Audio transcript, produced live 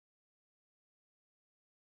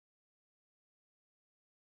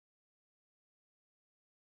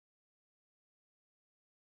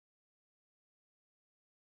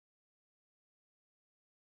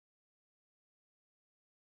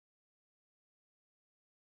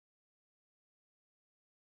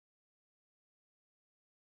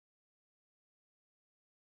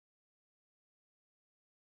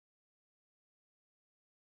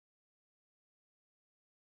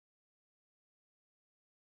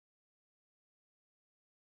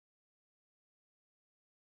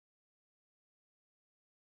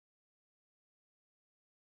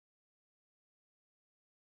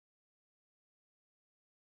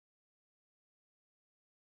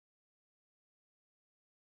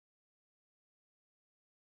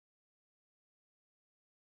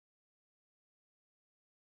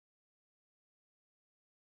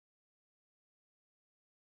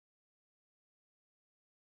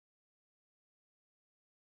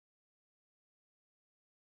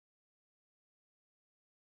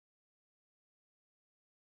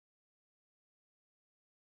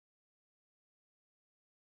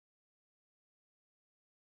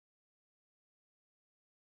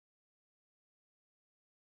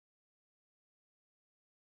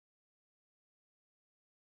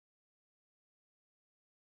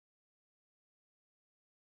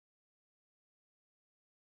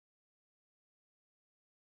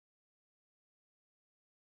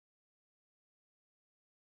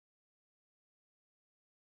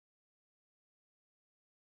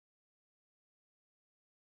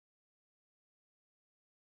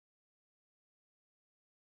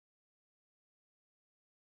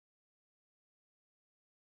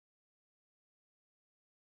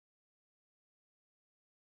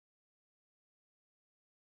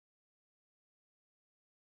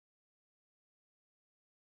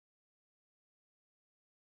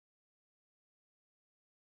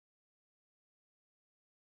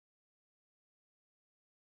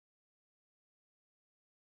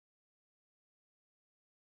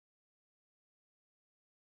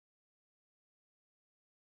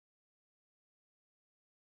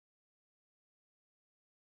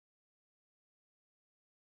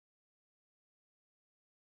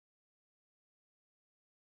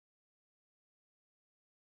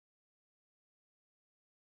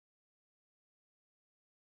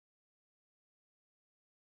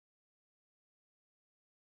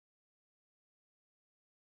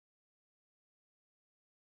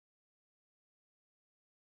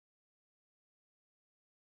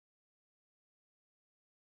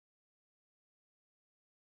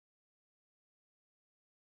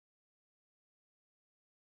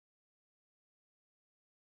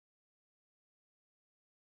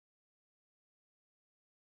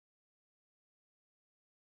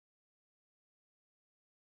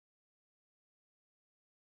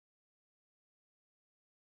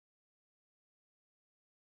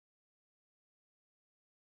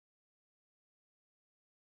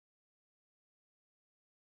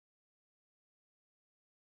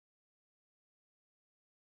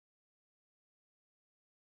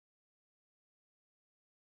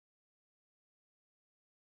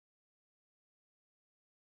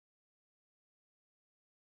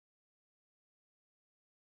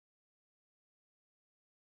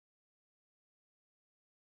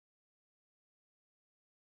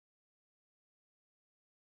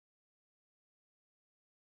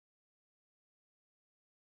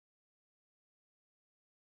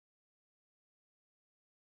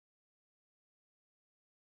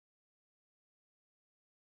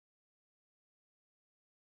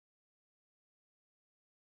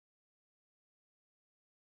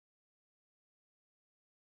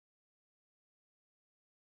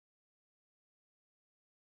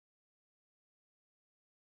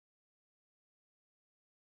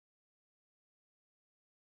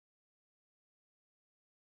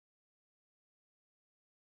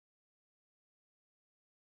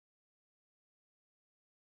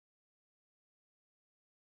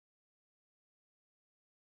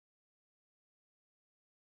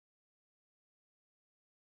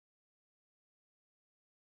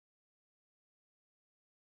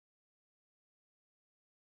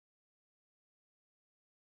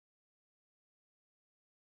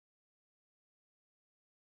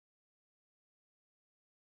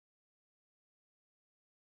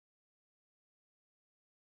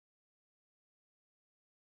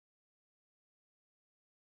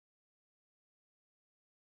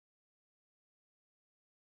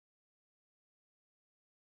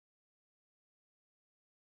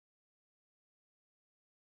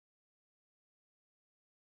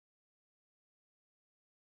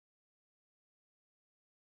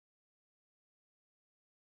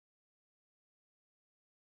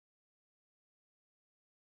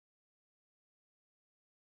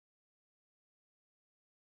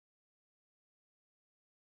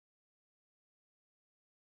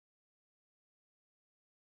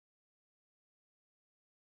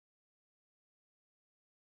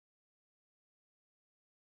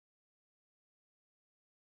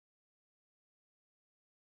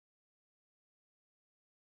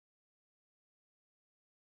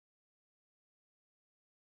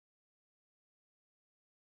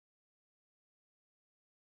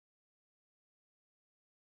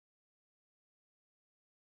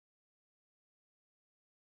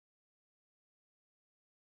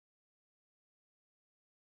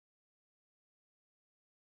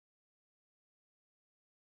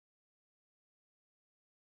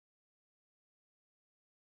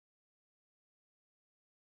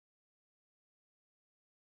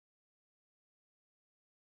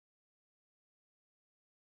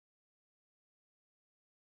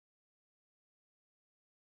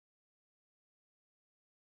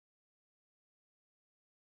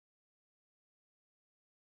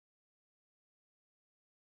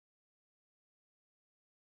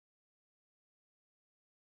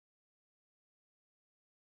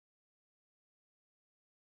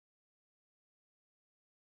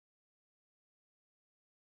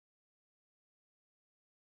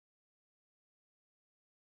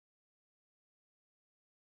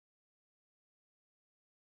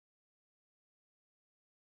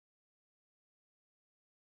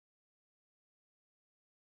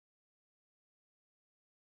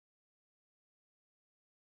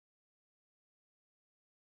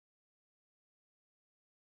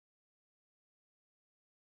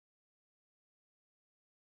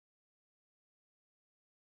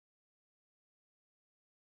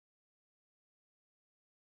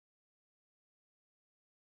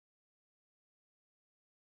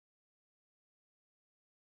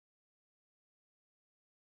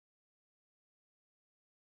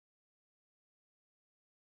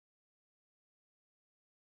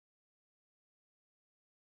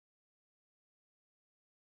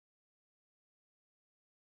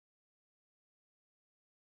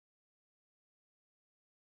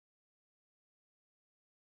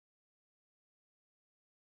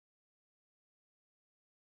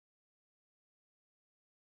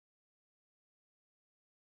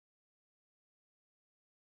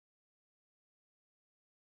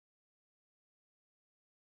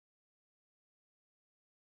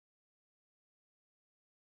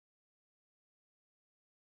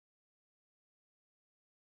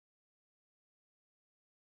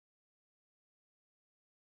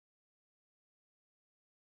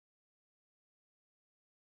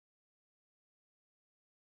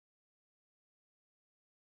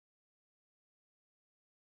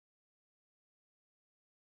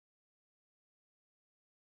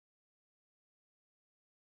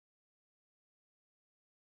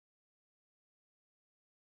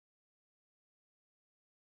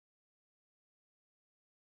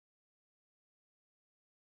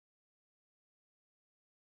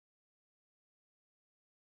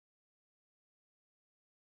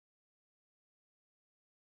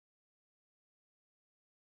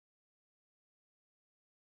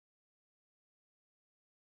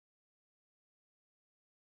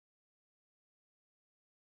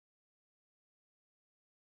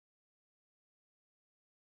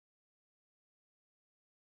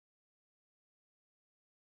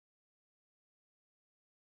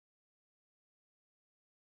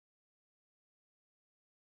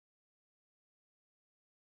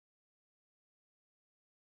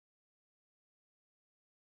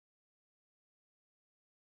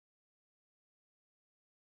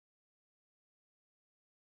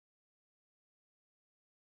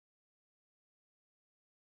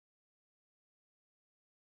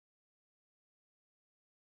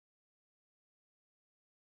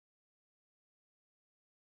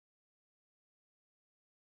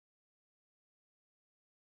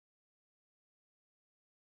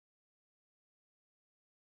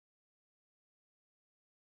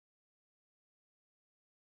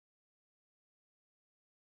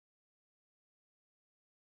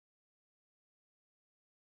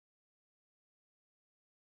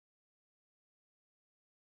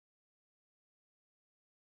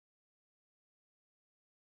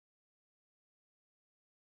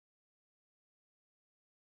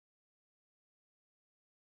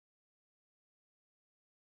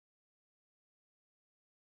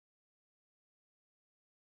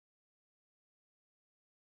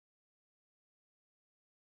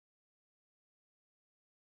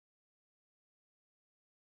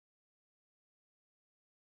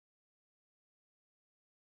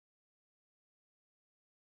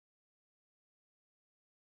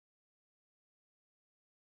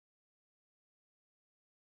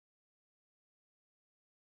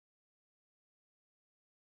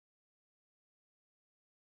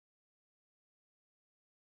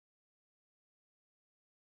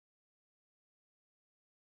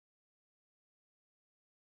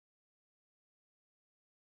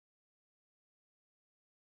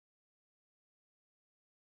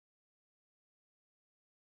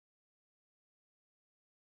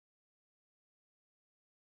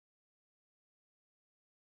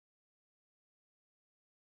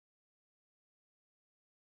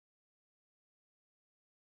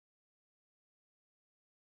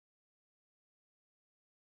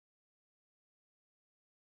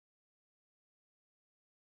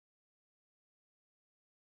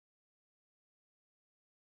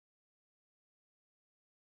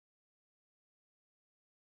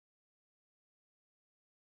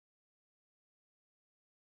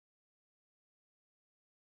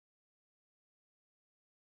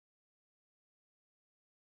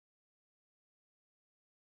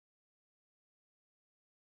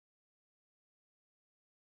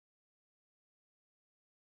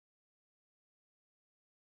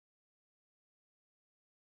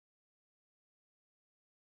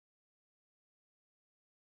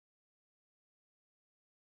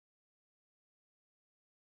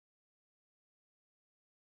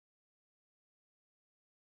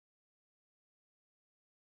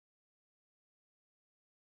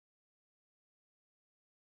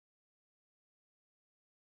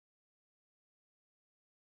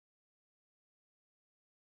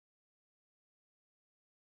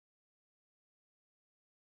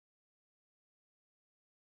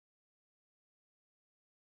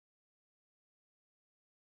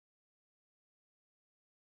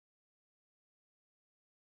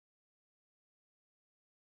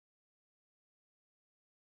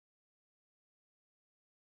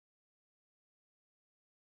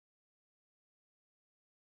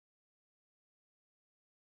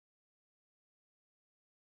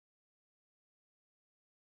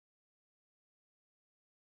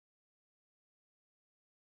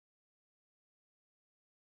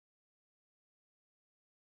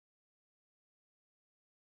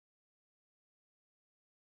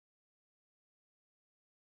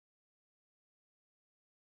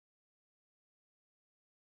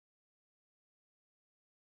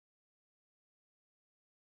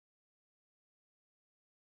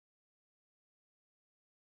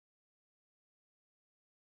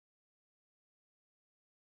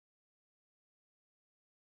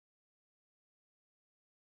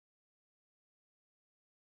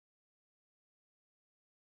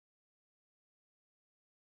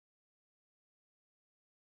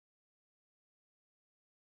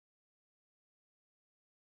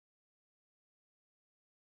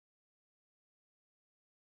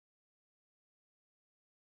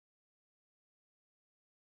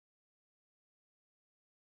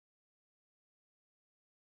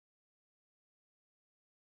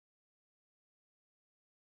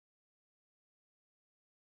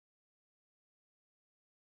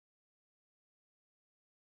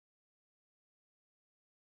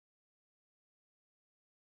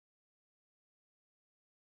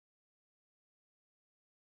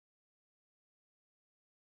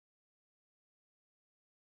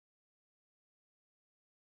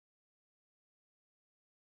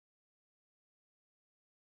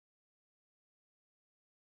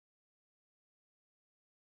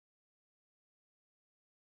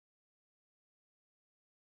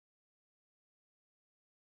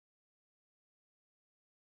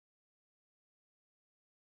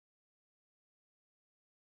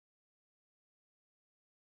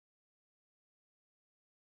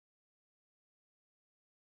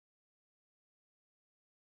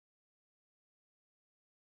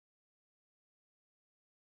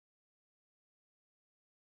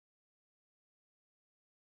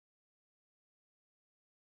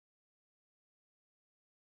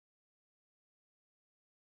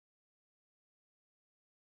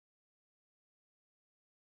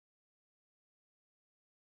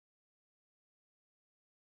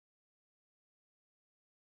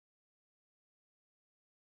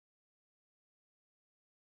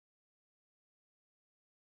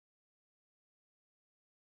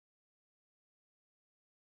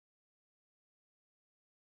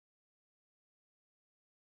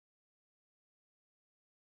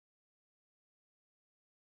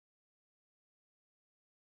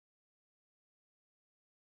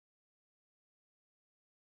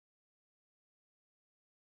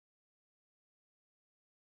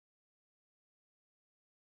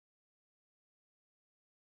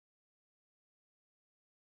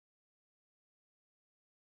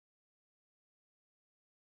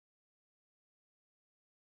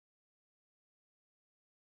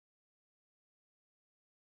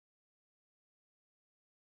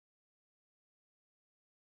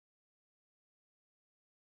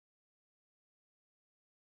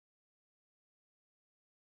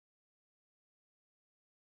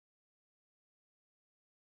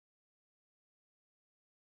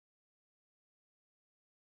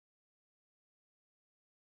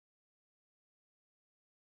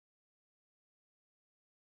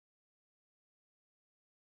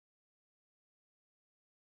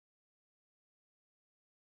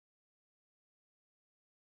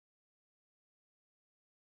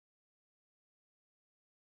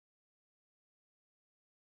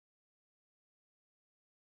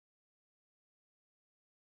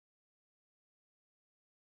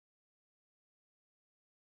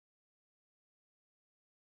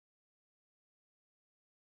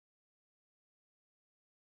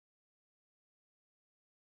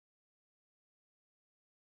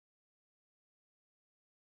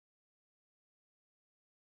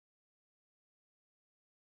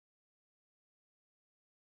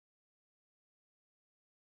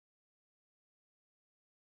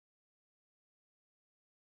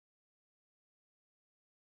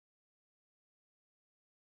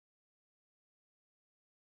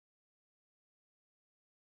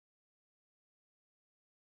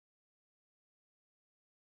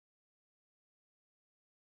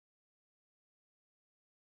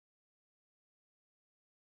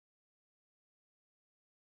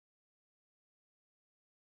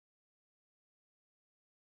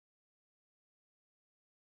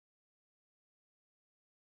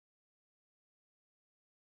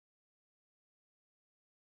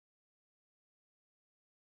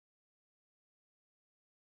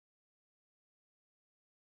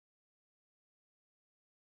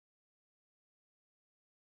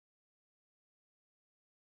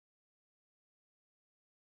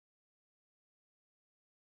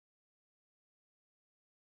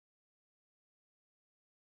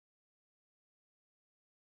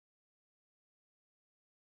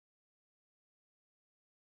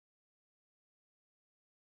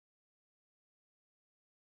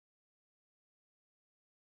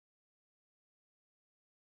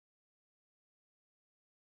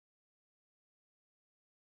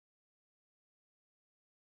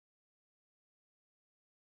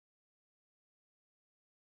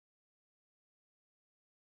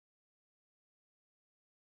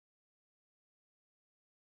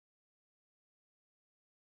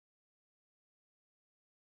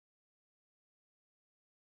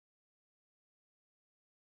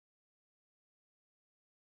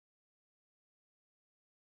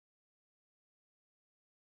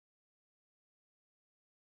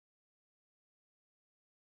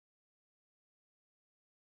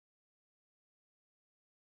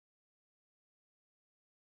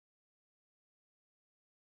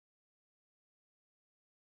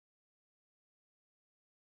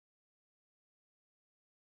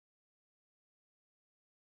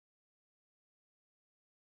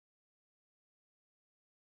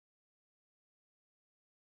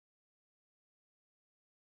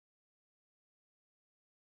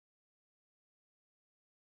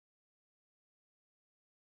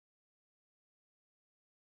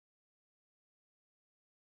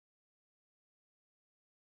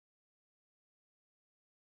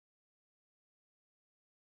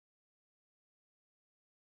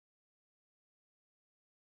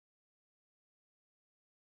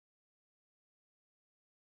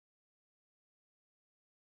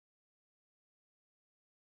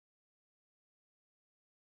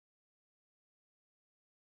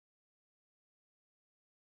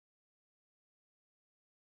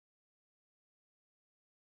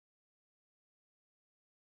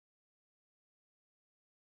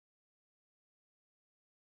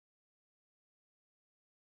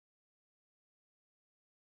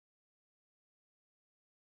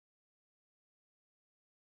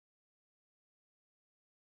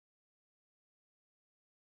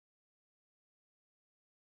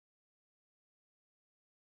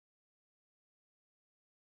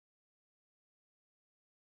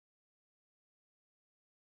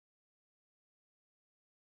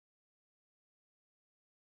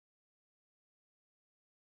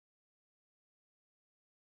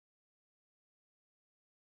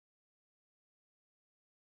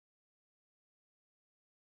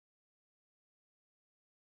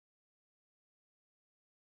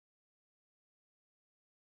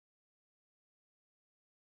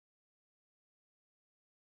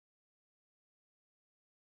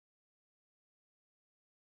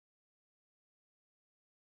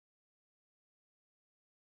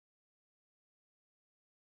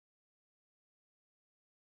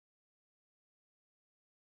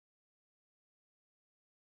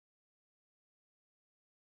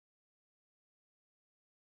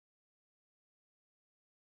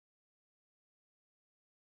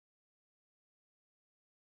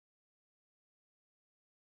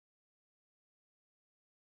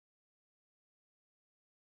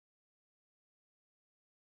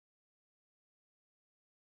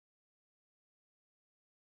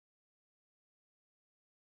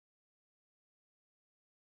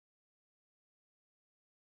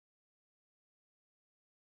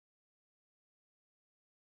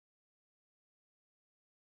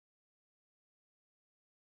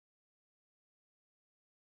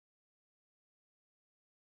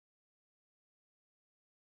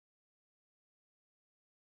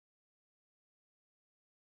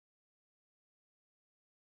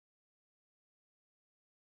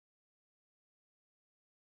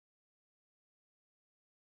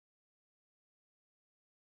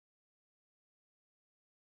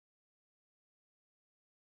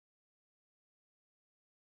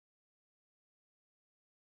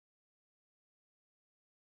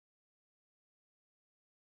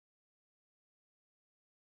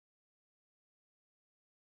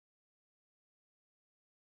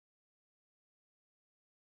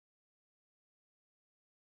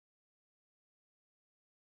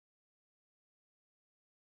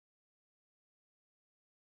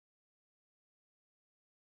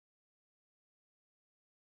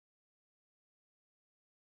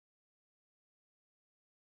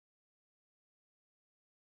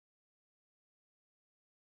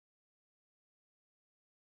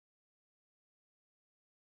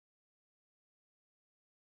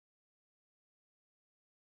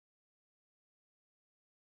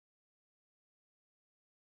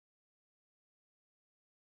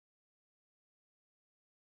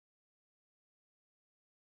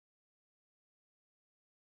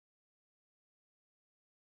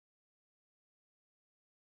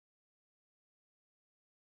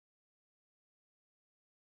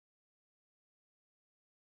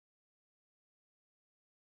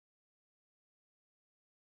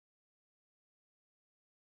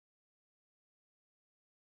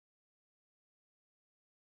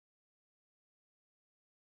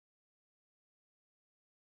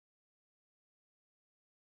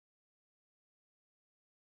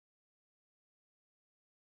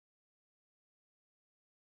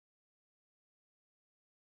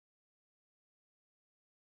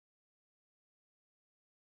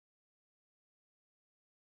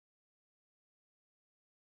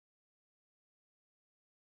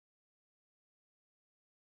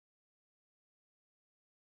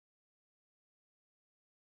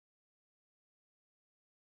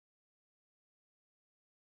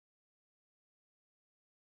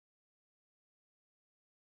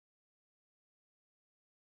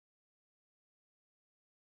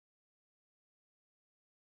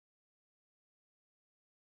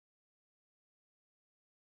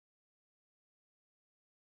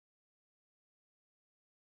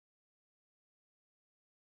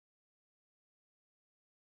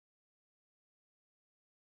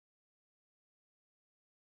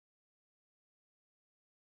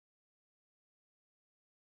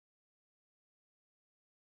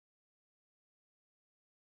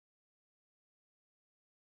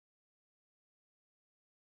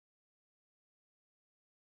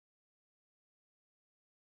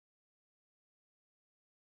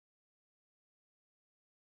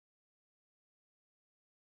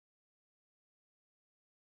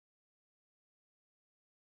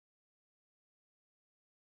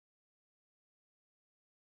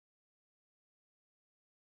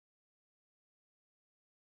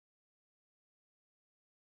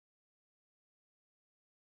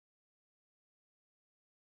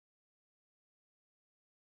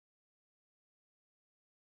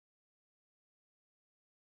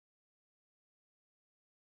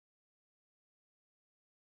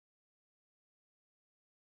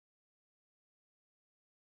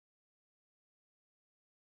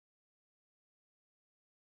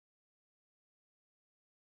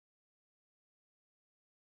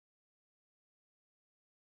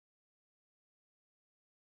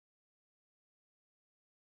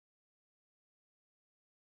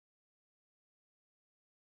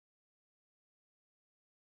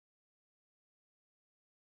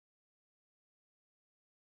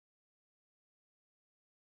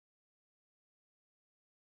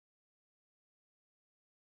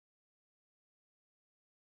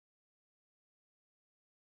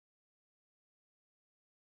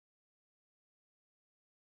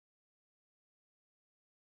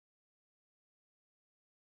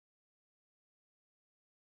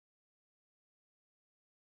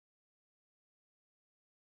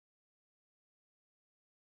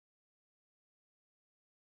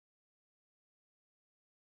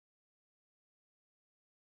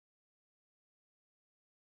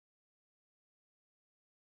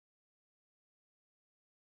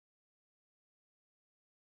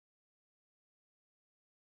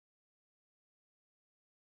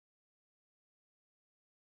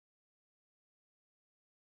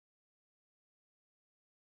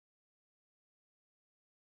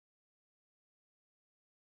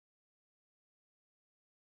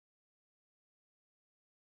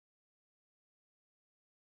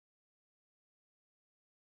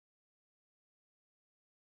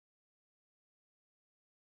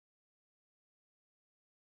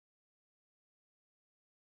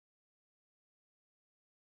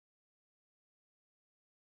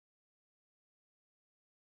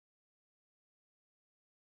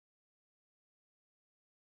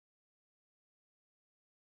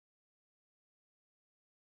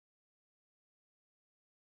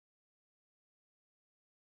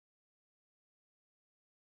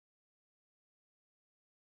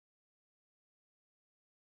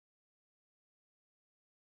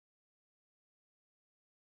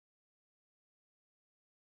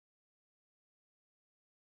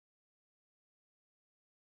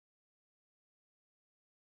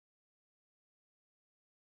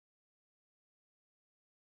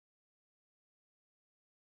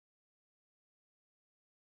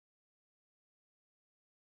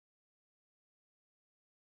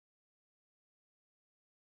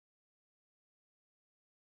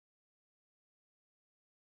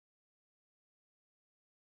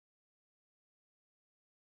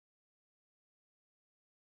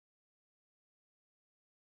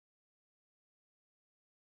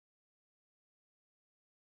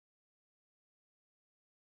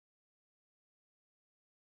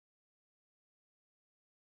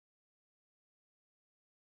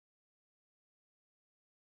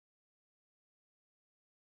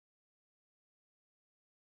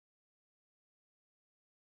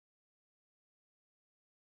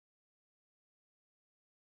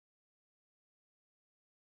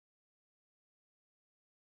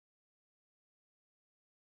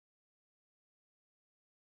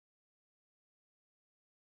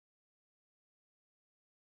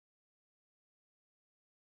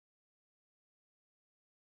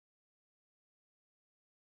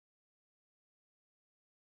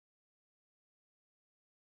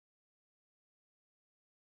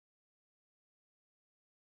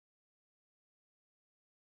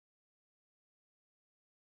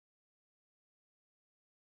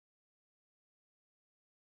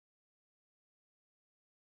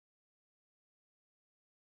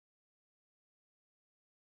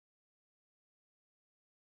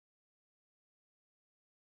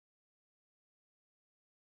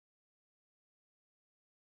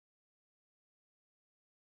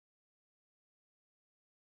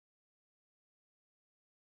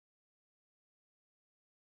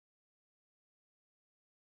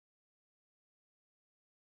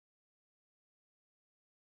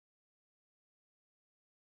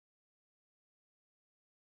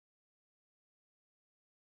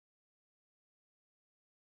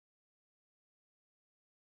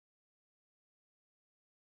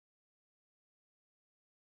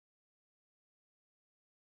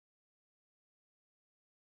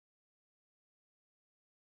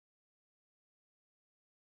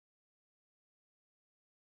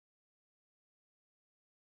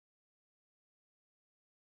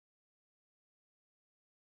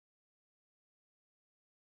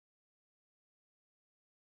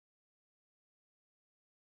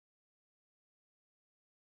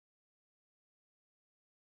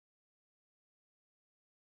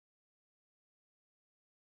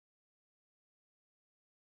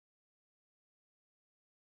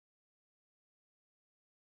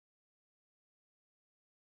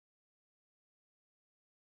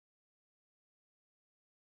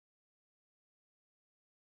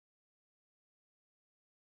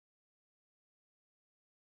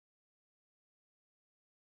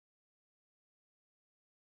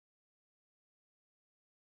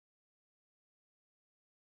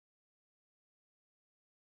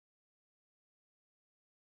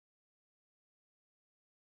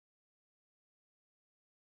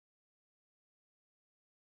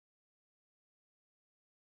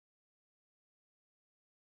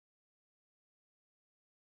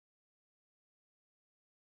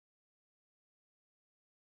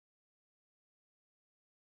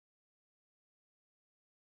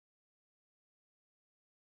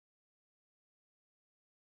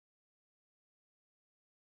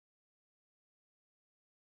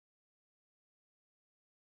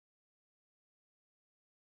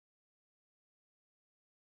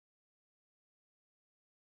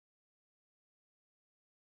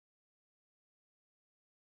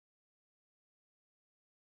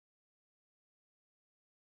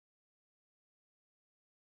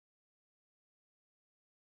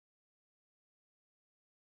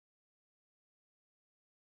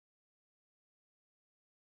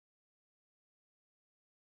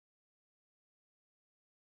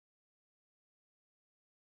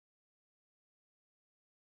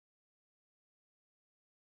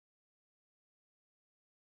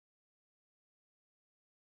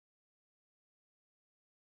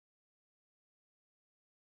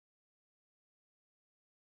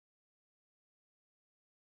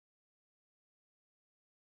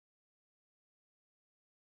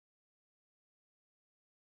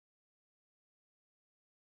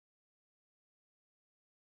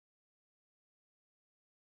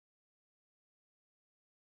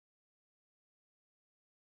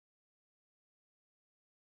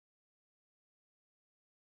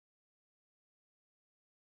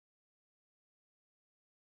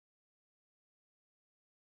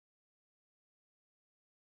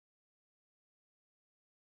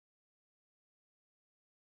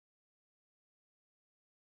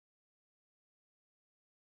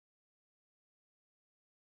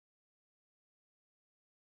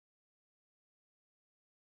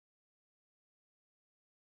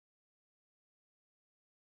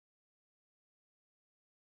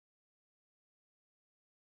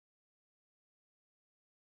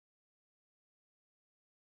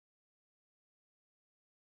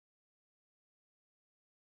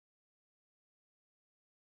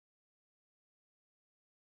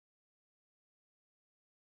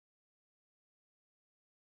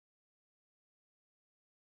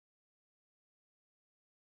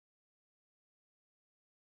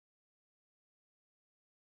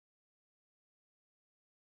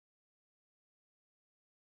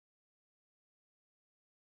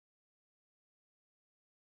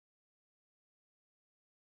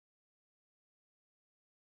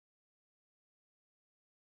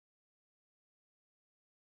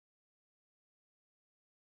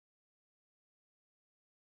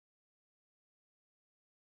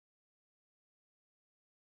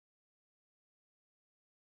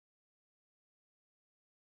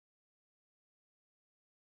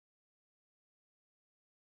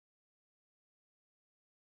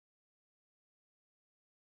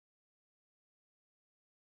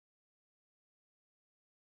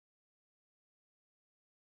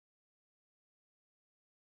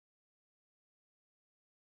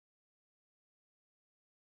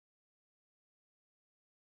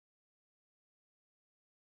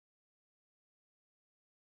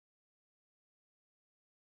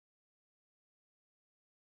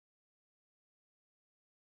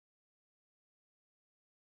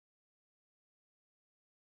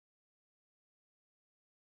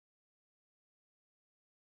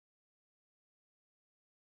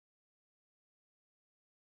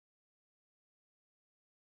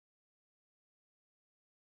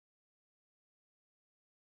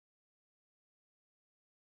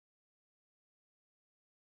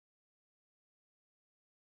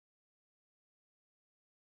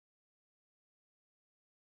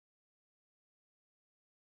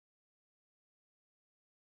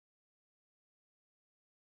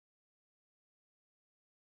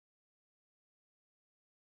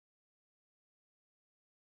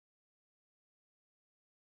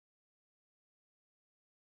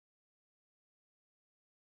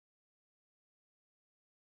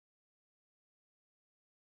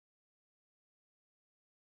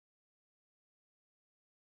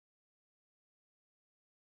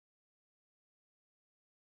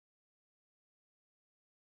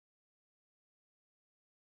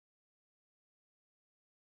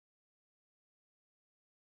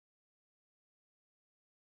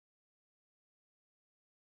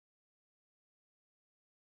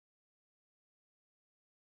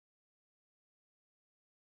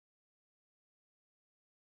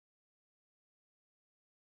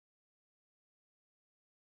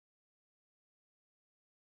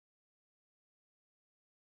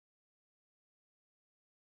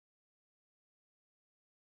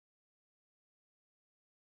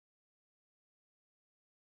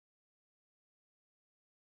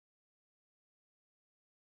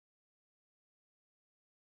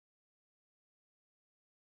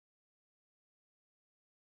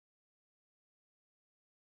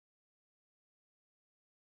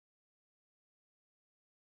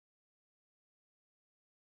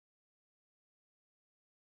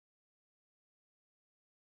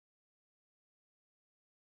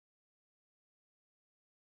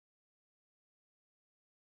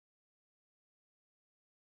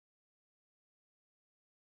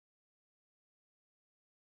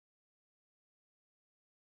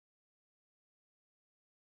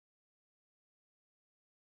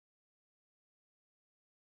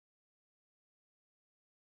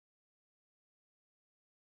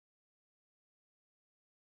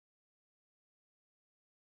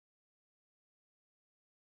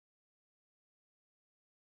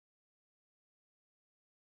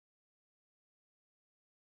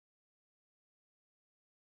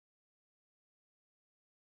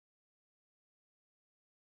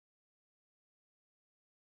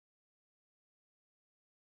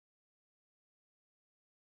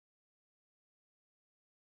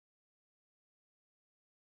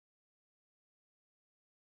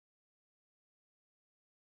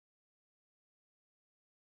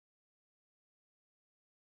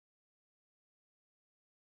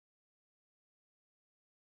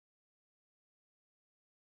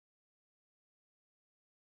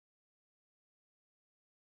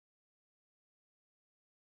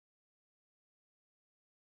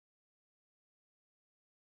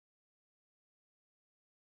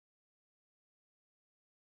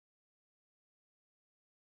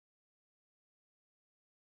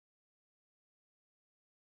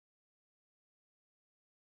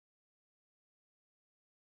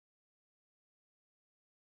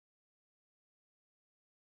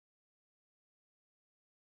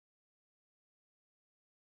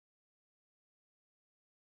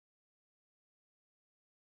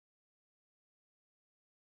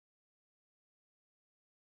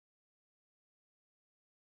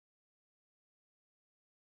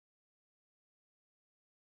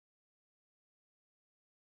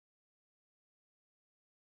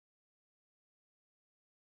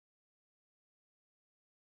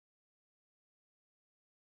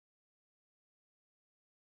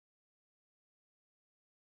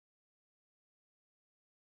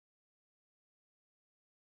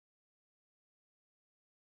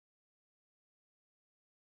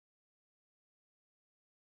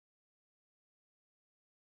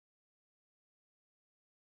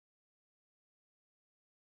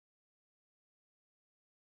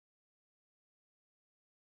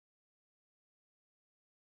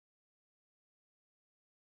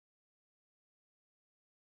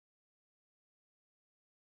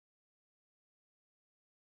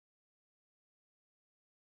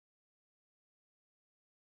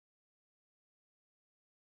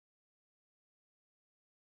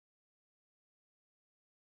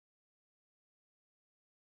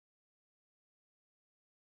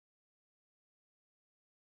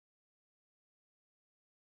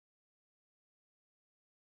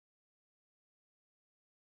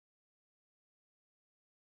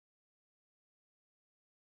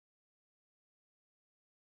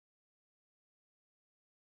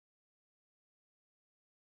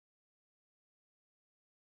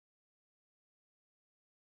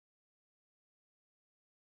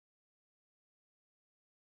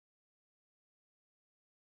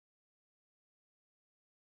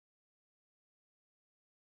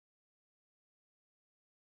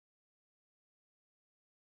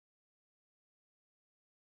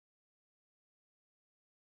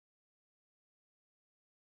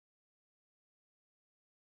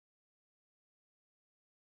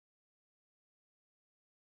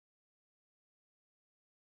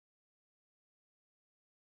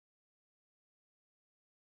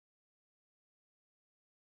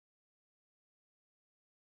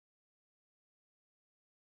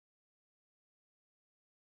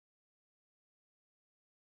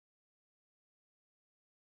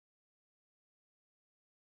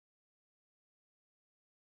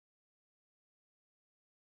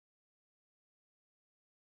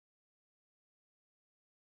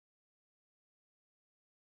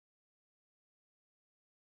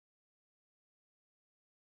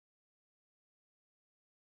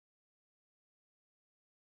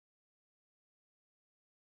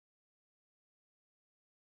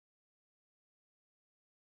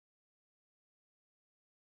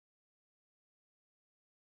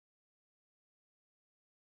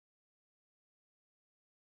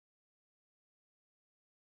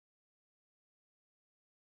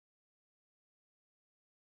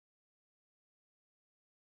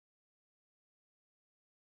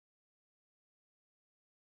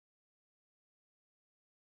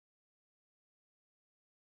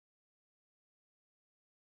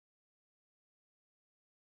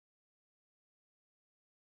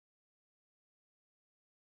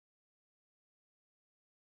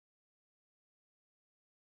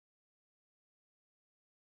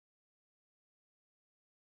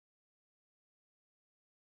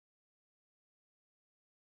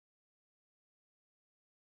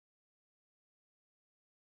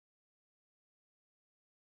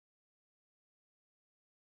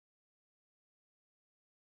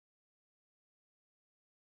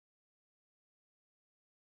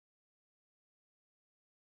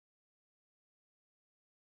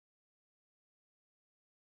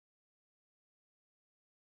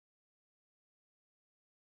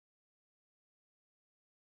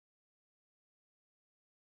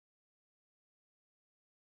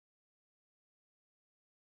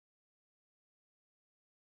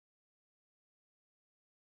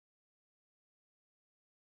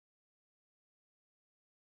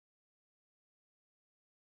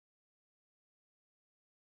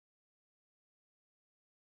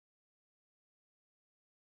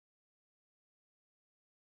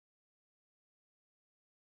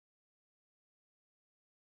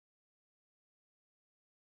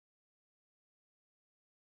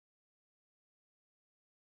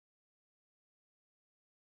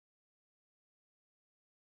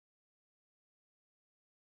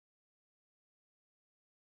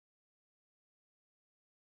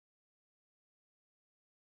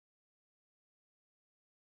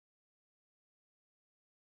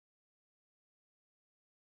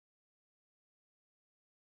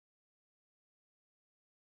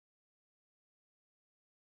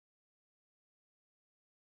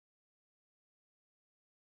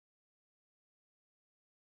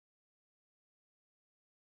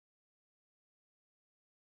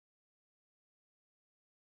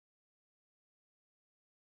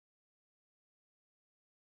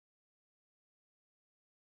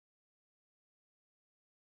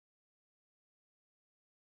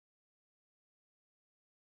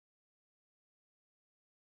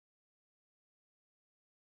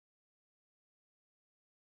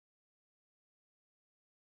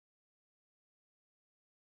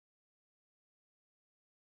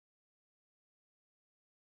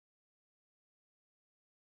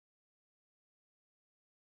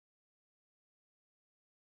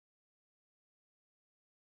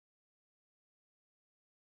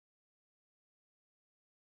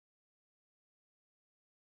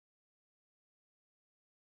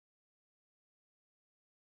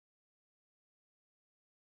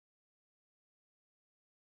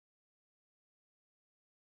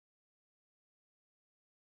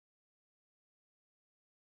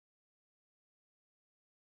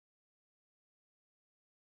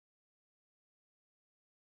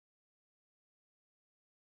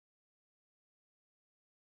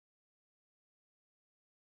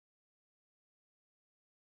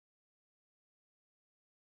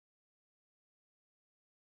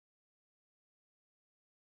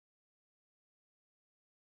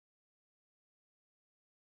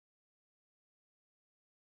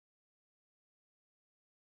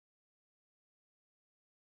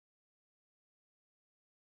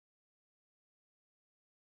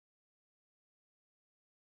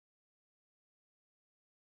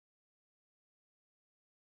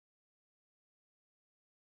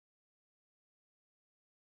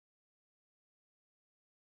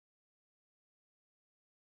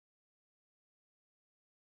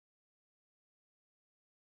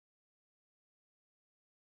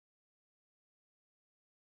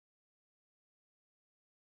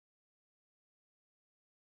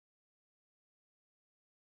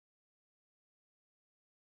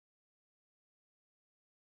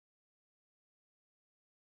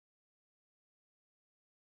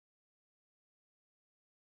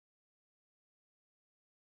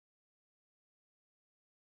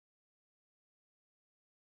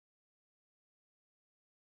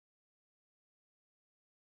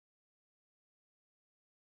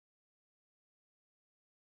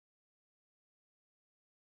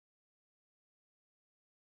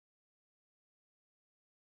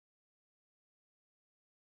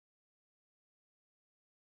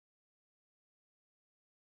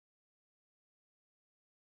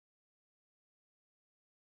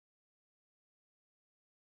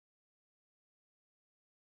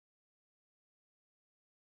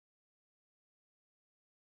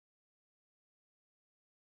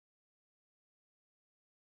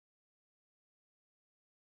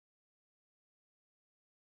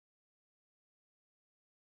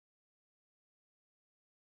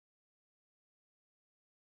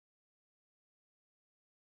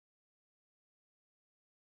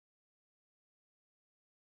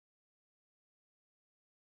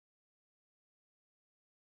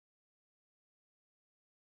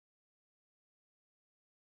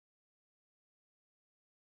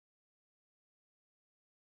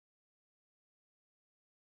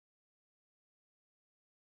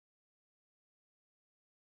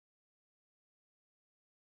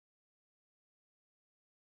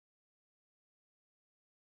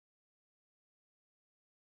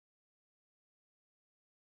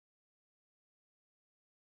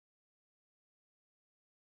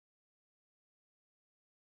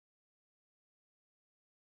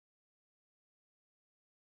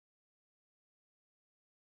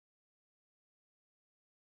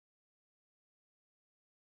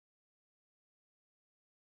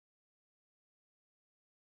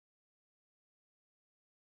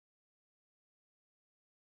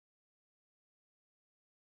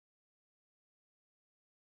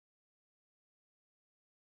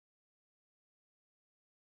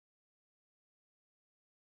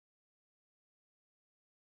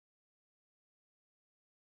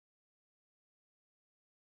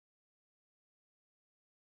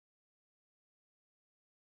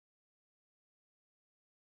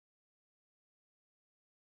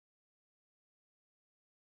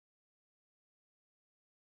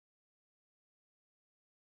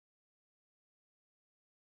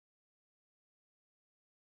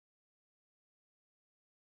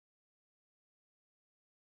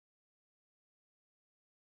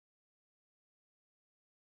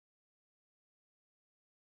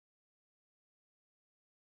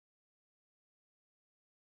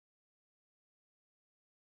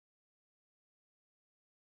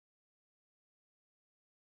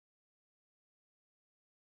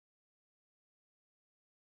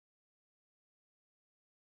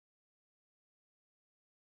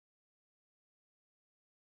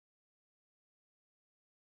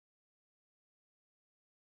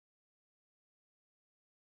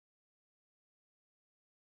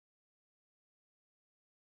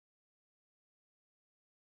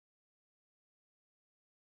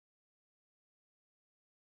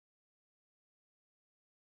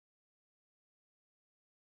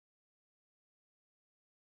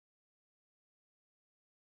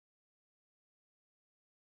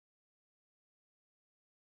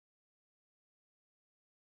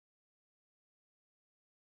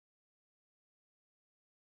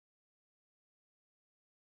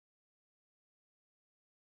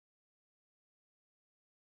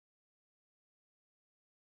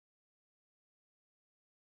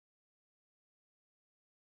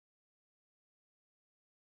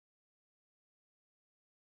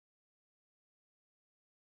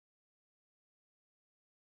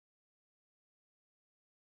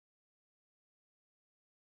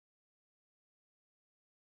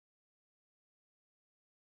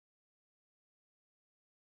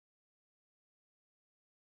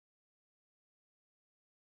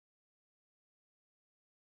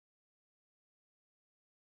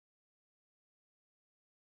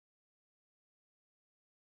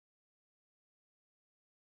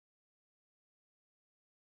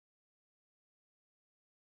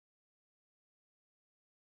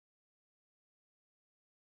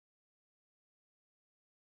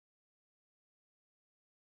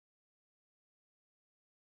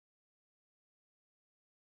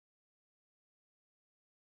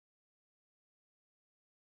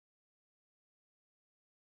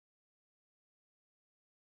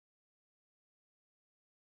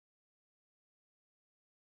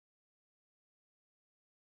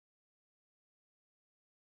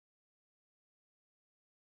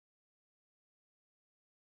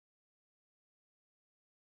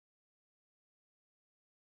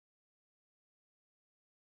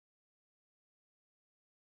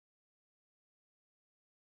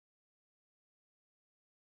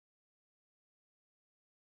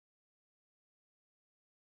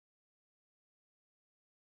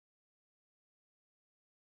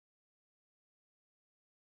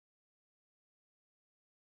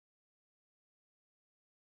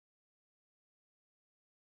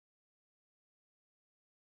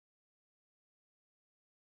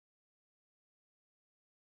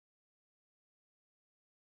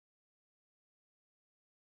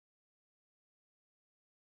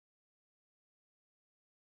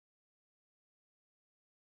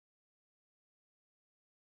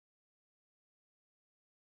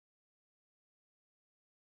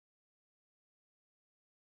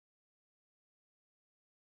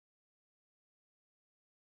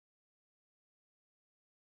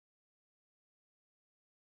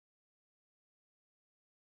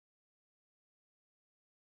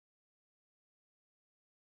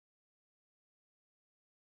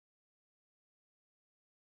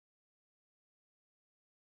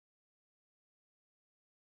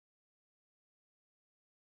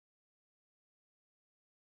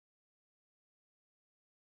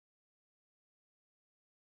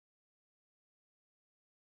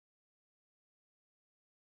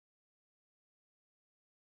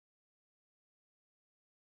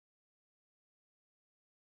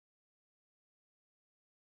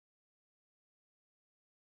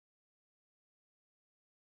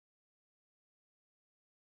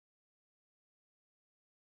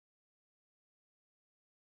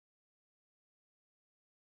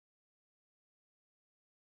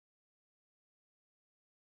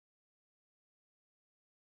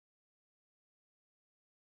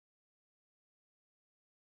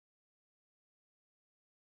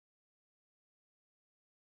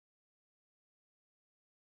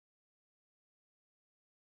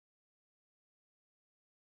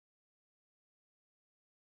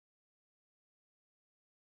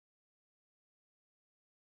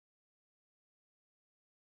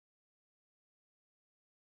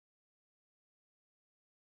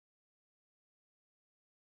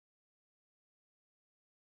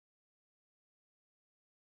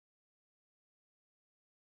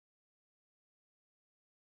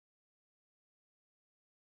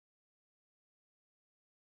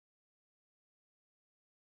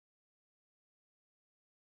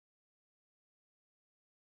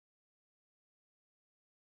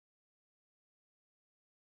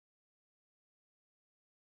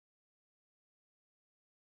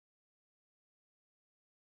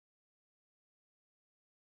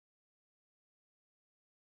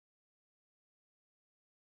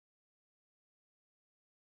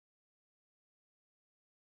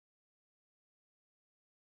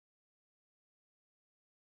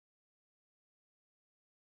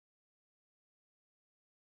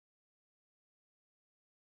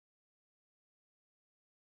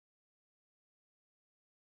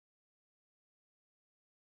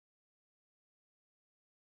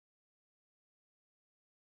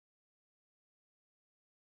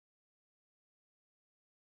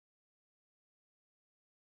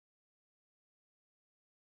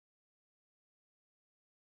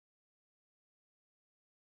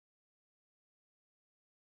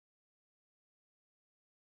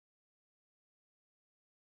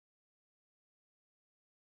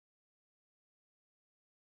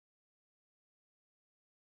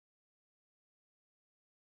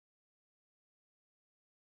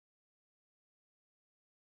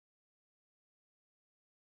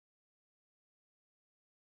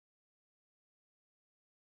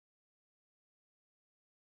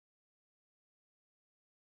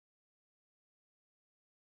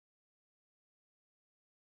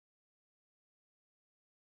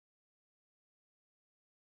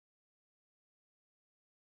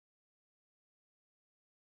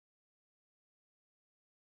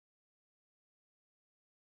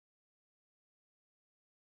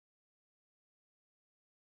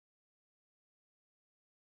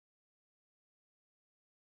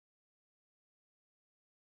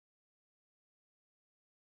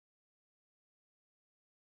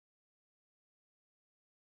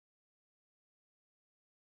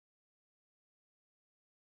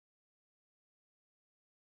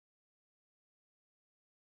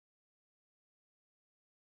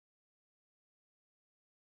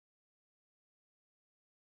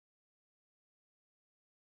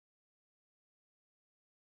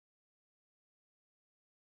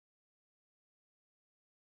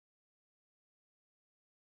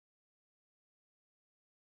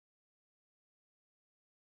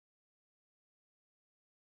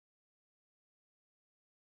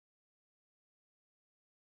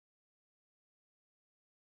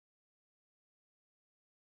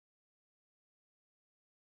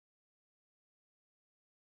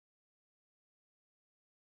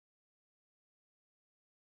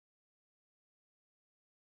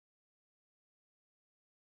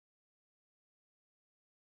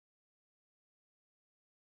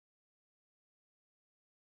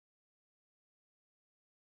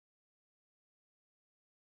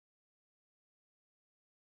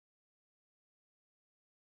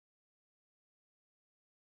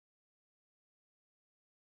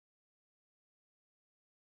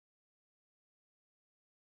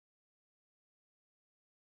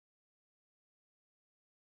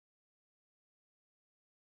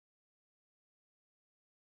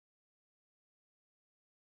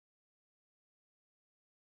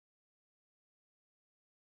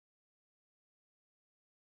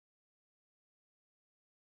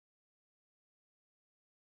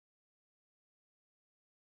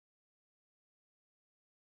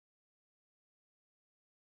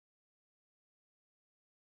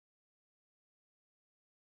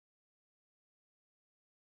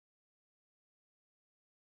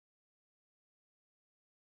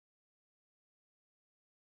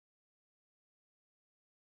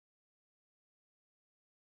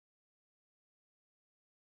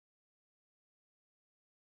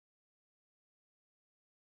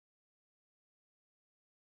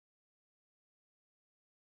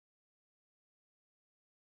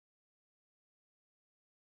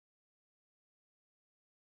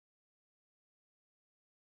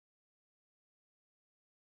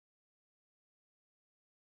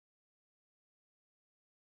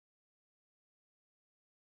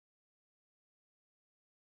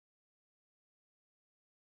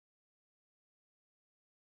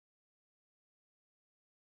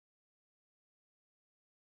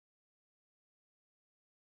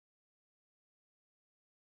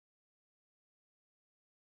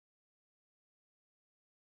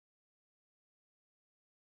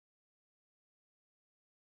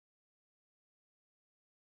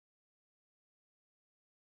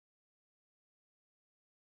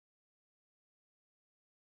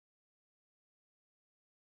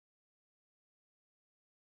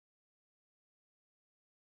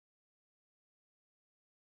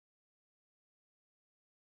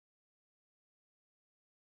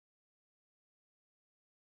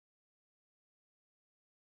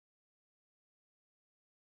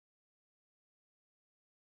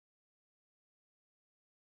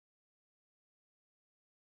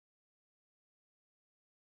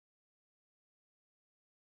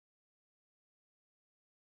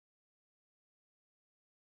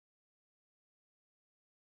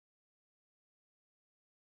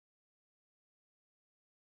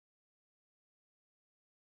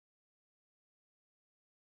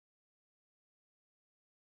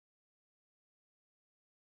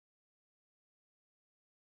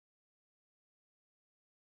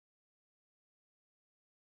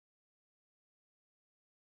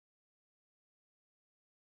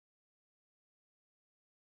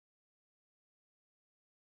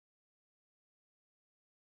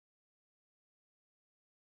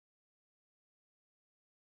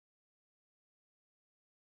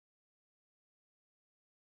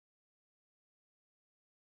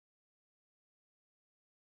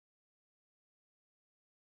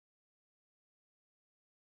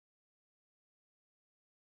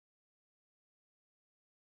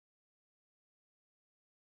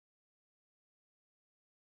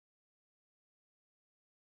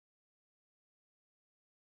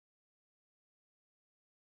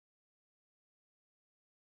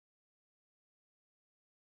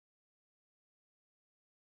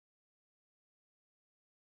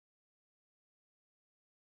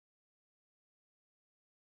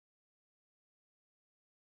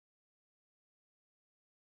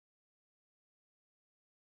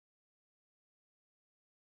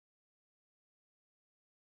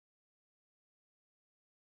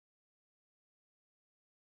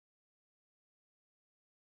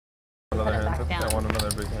Another hand. I think I want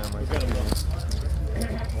another big hand like that.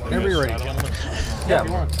 Whenever you're ready, gentlemen. Yeah.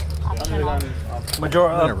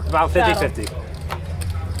 About 50-50.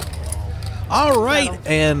 All right,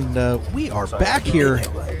 and we are back here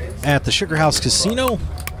at the Sugar House Casino,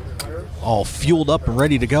 all fueled up and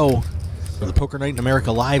ready to go for the Poker Night in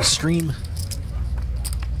America live stream.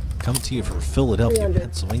 Coming to you from Philadelphia,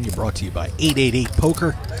 Pennsylvania, brought to you by 888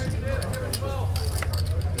 Poker.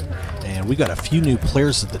 And we got a few new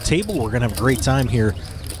players at the table. We're going to have a great time here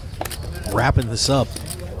wrapping this up.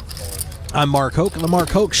 I'm Mark Hoke, and the Mark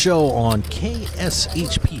Hoke Show on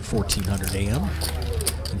KSHP 1400 AM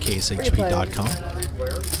and KSHP.com.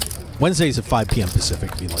 Wednesdays at 5 p.m.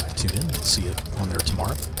 Pacific if you'd like to tune in. We'll see you on there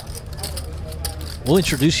tomorrow. We'll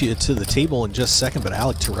introduce you to the table in just a second, but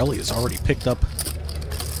Alec Torelli has already picked up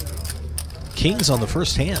kings on the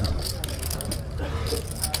first hand.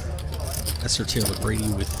 Esther Taylor Brady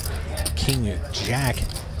with King Jack.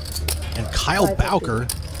 And Kyle Bowker,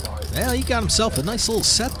 well, he got himself a nice little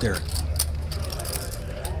set there.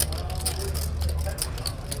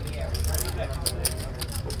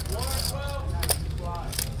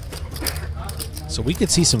 So we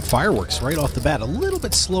could see some fireworks right off the bat. A little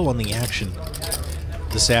bit slow on the action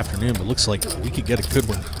this afternoon, but looks like we could get a good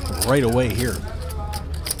one right away here.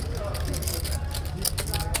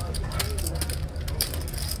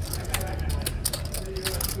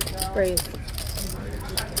 Raise.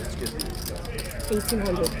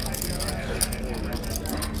 1,800.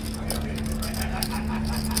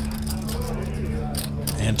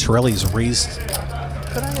 And Torelli's raised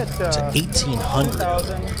to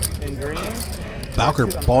 1,800. In green. Bowker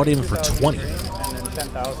bought in for 20. And then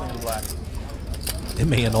 10,000 in black. It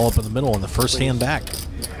may end all up in the middle on the first hand back.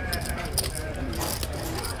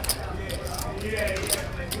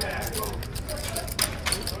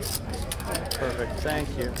 Perfect. Thank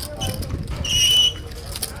you.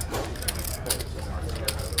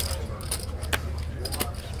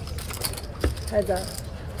 Heads up.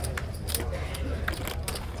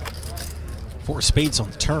 4 spades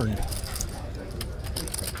on the turn.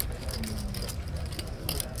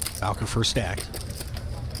 Bowker first act.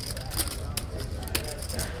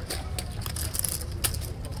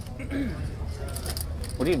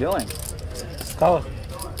 What are you doing? Call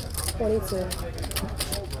 22.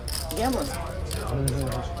 Gambling.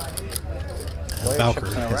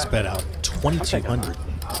 Bowker has bet out 2,200.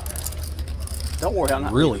 Don't worry, I'm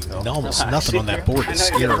not. Really, almost nothing on that board to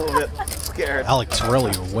scare Scared. Alec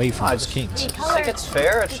Torelli away from his kings. I think it's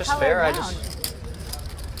fair. It's just fair.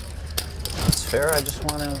 It's fair. I just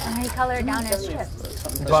want to. And he colored down his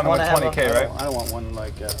chips. Bottom with 20K, right? I don't want one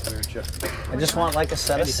like under chip. I just want like a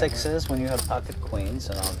set of sixes when you have pocket queens,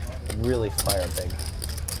 and I'll really fire big.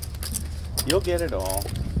 You'll get it all.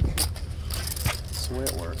 That's the way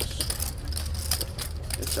it works.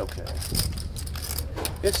 It's okay.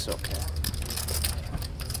 It's okay.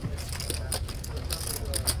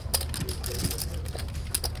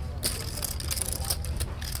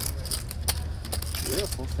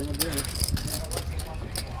 Beautiful thing of beauty.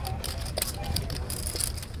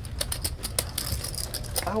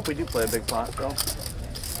 I hope we do play a big pot, though. I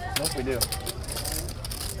hope we do.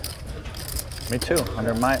 Me too,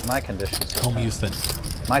 under my conditions. Home youth and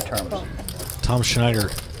My terms. Tom Schneider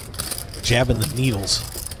jabbing the needles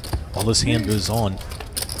while this hand goes on.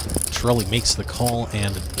 Torelli makes the call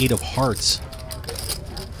and an 8 of hearts.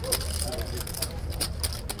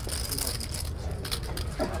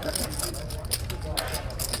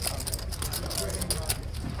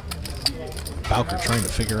 Bowker trying to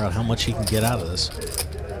figure out how much he can get out of this.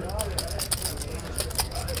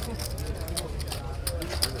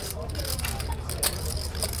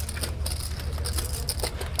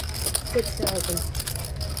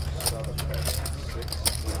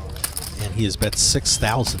 And he has bet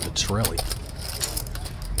 6,000 to Torelli.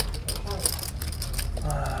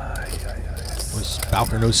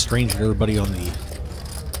 Bowker no stranger to everybody on the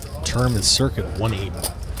tournament circuit. Won a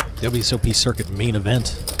WSOP circuit main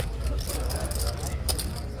event.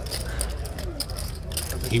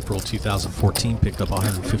 April 2014, picked up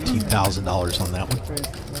 $115,000 on that one.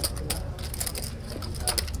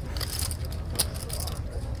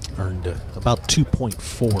 Earned about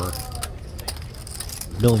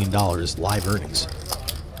 $2.4 million live earnings.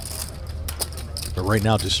 But right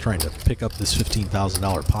now, just trying to pick up this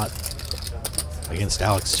 $15,000 pot against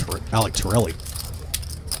Alec Torelli.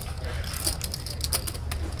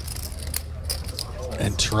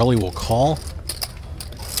 And Torelli will call.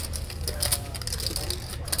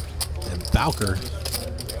 Bowker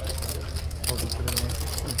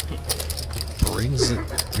brings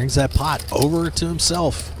that pot over to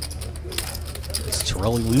himself. As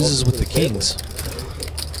Torelli loses with the kings.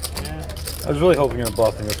 I was really hoping you were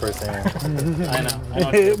bluffing your first hand. I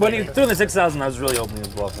know. When you threw in the 6,000, I was really hoping you were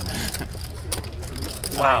bluffing.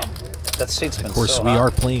 Wow. That seat's been Of course, so we hot.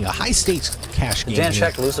 are playing a high stakes cash game. Jan here.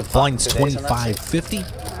 Check lose a pot Blinds 2 days on that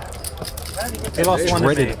 25.50. He lost one to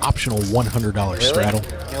me. Dreaded optional $100 straddle.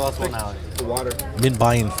 He lost one out. Min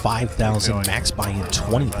buy-in 5,000, max buy-in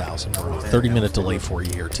 20,000. We're on a 30-minute delay for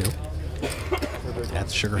you here too. At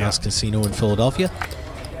the Sugar House Casino in Philadelphia.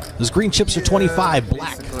 Those green chips are 25,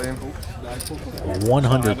 black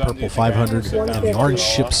 100, purple 500, and the orange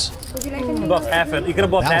chips. Buff half it. You could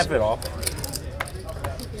have buffed half it off.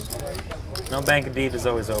 No bank of deed is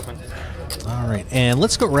always open. All right, and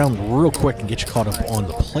let's go around real quick and get you caught up on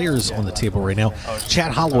the players on the table right now.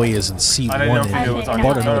 Chad Holloway is in C1 I didn't know if you knew it was on and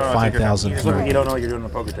bought your- another no, no, I think you're- 5,000 You here don't know what you're doing on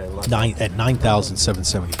the poker table. at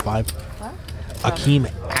 9,775. Akeem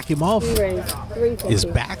Akimov He raised 350. is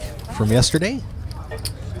back from yesterday.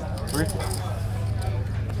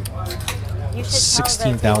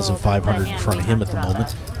 16,500 in front of him at the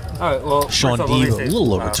moment. All right, well, Sean first off, let me Deeb, a say-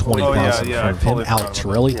 little over 20,000 yeah, in front of him. totally Alec forgot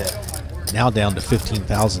Torelli Yeah. now down to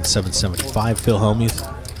 15,775. Phil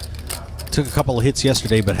Hellmuth took a couple of hits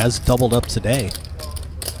yesterday, but has doubled up today.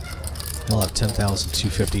 He'll have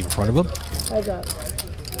 10,250 in front of him. Heads up.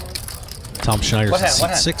 Tom Schneider's What in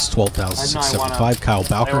happened? seat 6, 12,675. Kyle I want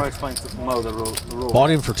to Bowker explain to Mo the rule. bought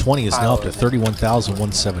in for 20, is now up to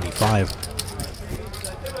 31,175.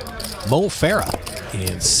 Mo Farah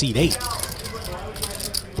in seat 8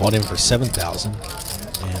 bought in for 7,000,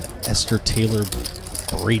 and Esther Taylor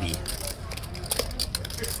Brady,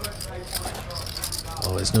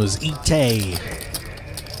 otherwise known as Ite,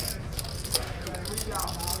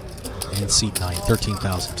 in seat 9,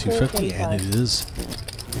 13,250, and it is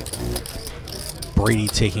Brady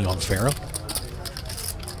taking on Farah.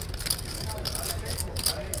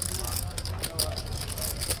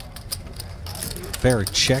 Farah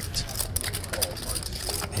checked,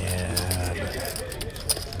 and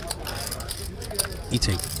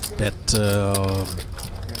Ite bet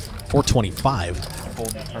 425.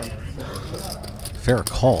 Farah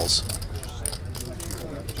calls.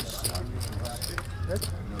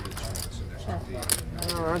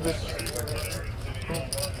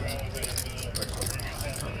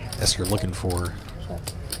 Esther looking for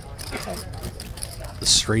the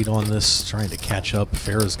straight on this, trying to catch up.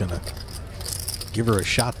 Farah's going to give her a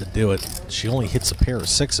shot to do it. She only hits a pair of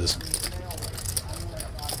 6s.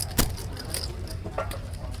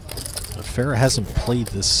 But Farah hasn't played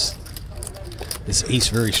this ace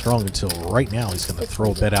very strong until right now. He's going to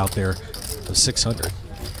throw a bet out there of 600.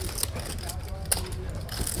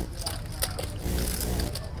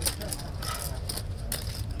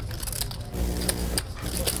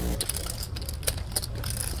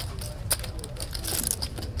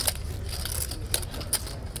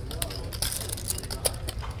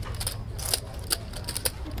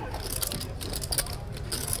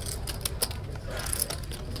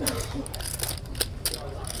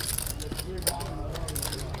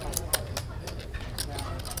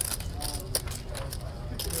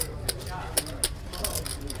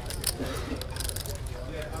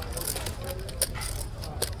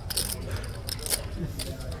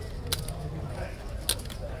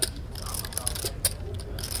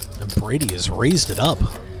 And Brady has raised it up.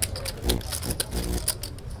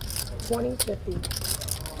 2050.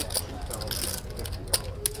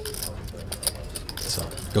 So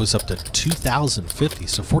it goes up to 2,050.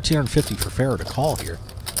 So 1,450 for Farah to call here.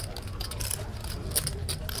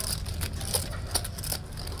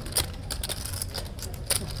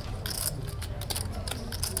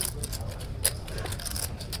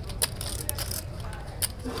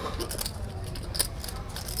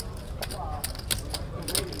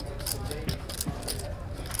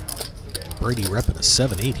 Brady repping a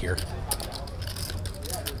 7-8 here.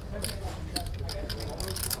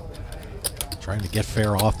 Trying to get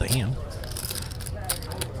Farah off the hand.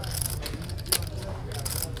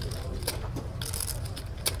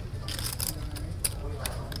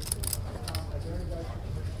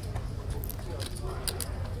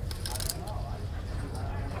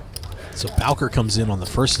 So Bowker comes in on the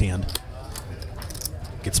first hand,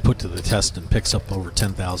 gets put to the test and picks up over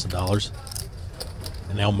 $10,000.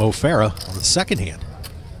 And now Mo Farah on the second hand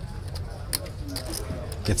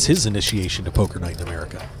gets his initiation to Poker Night in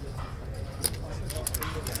America.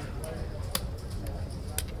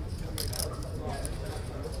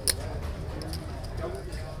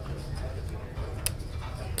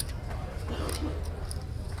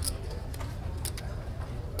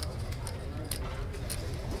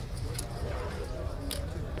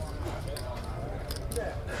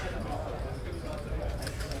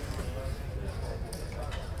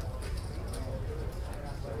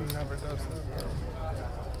 never does that.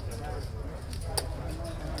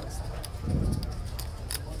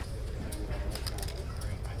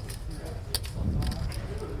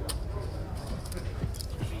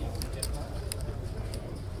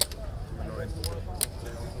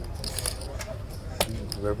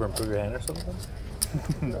 You ever improve your hand or something?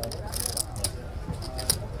 No.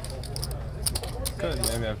 Could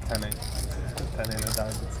maybe have 10-8. 10-8 of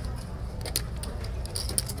diamonds.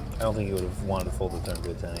 I don't think you would have wanted to fold the turn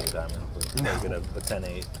to a 10-8 diamond, but you could have a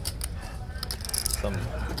 10-8. Some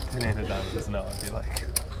 10-8 of diamonds, no, I'd be like.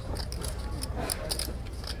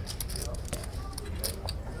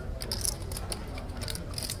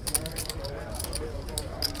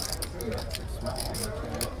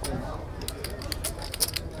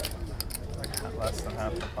 Less than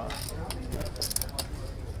half the pot.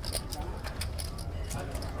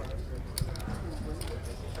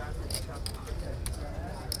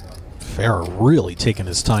 Farrah really taking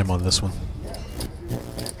his time on this one.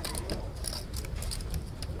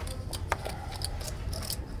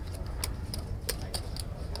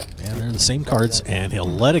 And they're the same cards, and he'll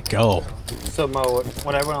let it go. So Mo,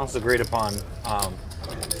 what everyone else agreed upon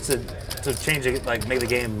to change it, like make the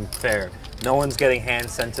game fair. No one's getting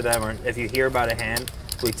hands sent to them, or if you hear about a hand,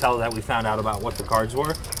 we tell that we found out about what the cards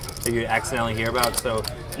were that you accidentally hear about. So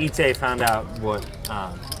Ite found out what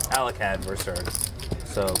Alec had versus her.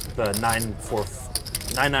 So the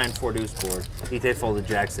 9-9-4 deuce board. Ite folded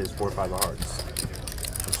jacks, 4-5 of hearts.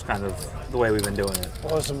 It's kind of the way we've been doing it.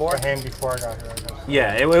 What was the board? A hand before I got here.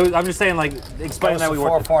 Yeah, it was, I'm just saying, like, explain that we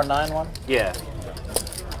worked. 4-4-9 one? Yeah.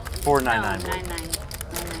 4-9-9. 9-9.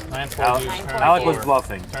 9-4 deuce. turn Alec was 4.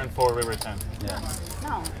 bluffing. Turn 4, river 10. Yeah.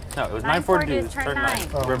 No. No, it was 9-4 9-4 deuce, turn 9.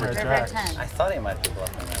 Oh, River river 10. River jacks. 10. I thought he might be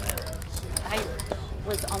bluffing that hand. I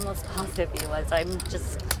was almost positive he was. I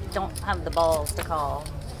just don't have the balls to call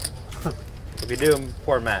If you do,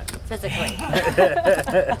 poor Matt. physically.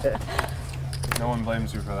 No one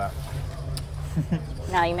blames you for that.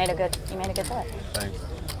 No, you made a good bet. Thanks.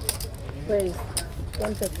 Raise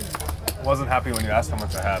 150. Wasn't happy when you asked how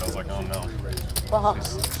much I had. I was like, oh no. Well,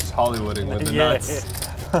 Just Hollywooding with the Yeah. nuts.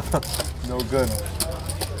 No good.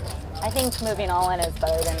 I think moving all in is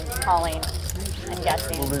better than calling and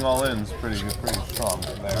guessing. Moving all in is pretty strong.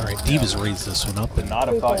 All right, Divas raised this one up, Would and not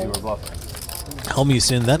have thought you were bluffing.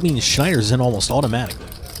 Helmuth's in. That means Schneider's in almost automatically.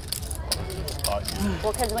 Thought you.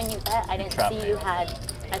 Well, because when you bet, I didn't Trapped see me. you had.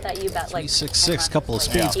 I thought you bet like 3-6-6, couple of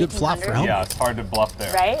like spades. Good flop for 1800. Helmuth. Yeah, it's hard to bluff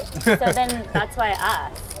there. Right? So then that's why I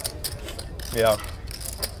asked. Yeah.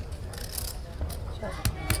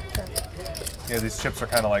 Yeah, these chips are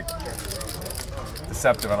kind of like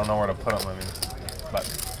deceptive. I don't know where to put them. I mean, but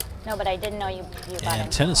No, but I didn't know you got And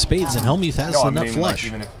into 10 of spades, and Helmuth has no, I the nut mean, flush.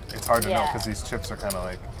 like, even if it's hard to know Yeah. because these chips are kind of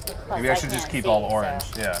like. Plus, Maybe I I should just can't keep see, all so- orange.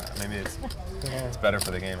 Yeah, maybe it's better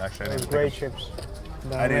for the game. Actually, I Those didn't gray think chips. I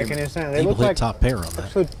Don't didn't- make any sense. They People look hit like top pair on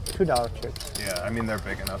that. $2 chips. yeah, I mean they're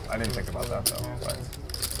big enough. I didn't think about that though. But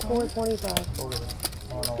 425. I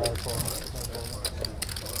don't know why it's over.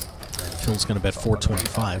 Phil's going to bet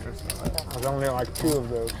 425. There's only like 2 of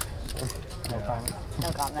those. No comment.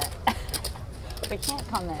 No comment. We can't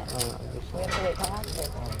comment. We have to wait till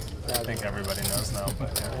after. I think everybody knows now.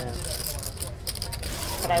 But yeah.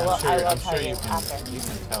 But I will tell you after. You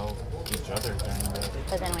can tell each other during the.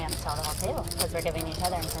 But then we have to tell the whole table because we're giving each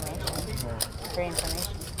other information. Free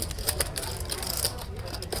information.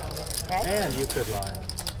 Right? And you could lie.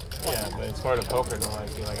 Yeah, but it's part of poker to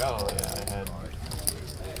like be like, oh yeah, I had.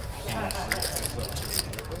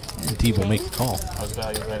 And Dave will make the call. I was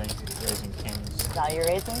value betting, raising kings. Value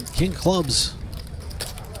raising. King clubs.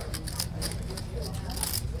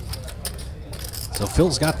 So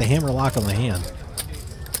Phil's got the hammer lock on the hand.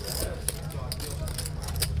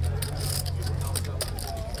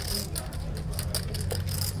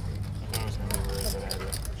 I was gonna be worried that I had a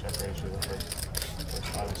check ratio the first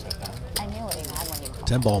 5 or set down. I knew what he had when you called.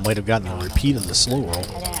 10 ball might have gotten a repeat of the slow roll. I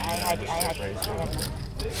had.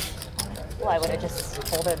 Well, I would have just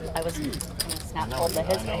folded. I was gonna snap fold to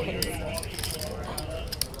his I know what you're face. doing.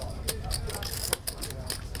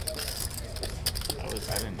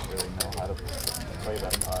 I didn't really know how to play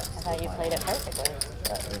that card. I thought you played it perfectly.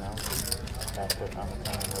 But, you know, that's what I'm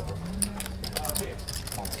kind of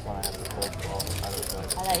when I have to fold ball, I was like, I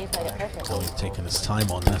thought you played it perfectly. Phil's taking his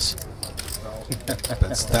time on this.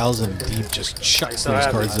 Bets 1,000 deep, just chucks those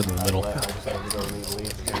cards into the middle.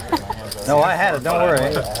 No, I had it. Don't worry.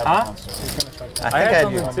 Huh? I think had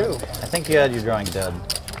something too. I think you had your drawing dead.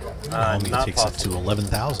 Helmuth not takes it to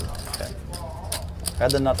 11,000. I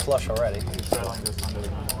had the nut flush already.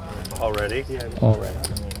 Already? Yeah. Already.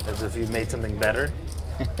 As if you made something better?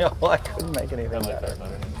 Well, I couldn't make anything better.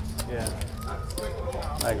 Yeah.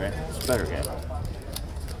 I agree. It's a better game.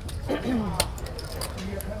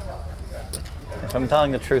 If I'm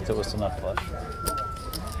telling the truth, it was the nut flush.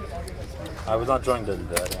 I was not joined to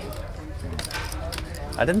that.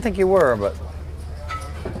 I didn't think you were, but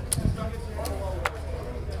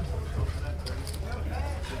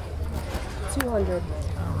 200.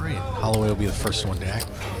 All right, Holloway will be the first one to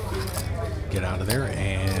get out of there,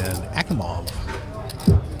 and Akimov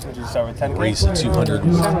Did you start with 10K? raised to 200.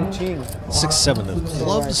 17. 6-7 of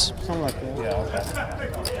clubs. Something like that.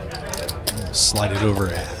 Yeah, okay. Slide it over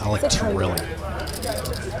at Alec Torelli.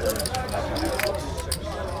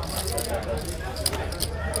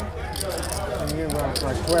 And you about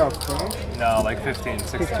like 12, 20? No, like 15,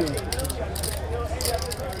 16. 15.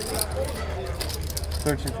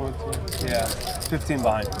 13, 14. Yeah, 15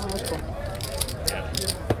 behind.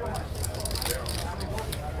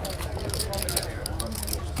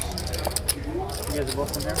 you guys are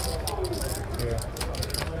both from here? Yeah.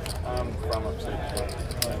 I'm from upstate. I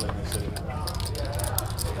live in the city.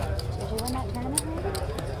 Did you win that tournament maybe?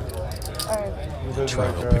 Or We did Try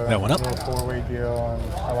like to a pick that one up. little four-way deal, and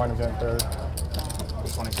I wound up getting third.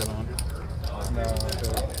 2700. No, the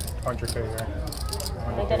 100K here.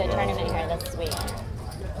 we did a tournament here this week,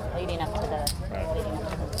 leading up to the.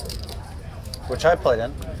 Which I played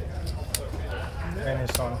in. And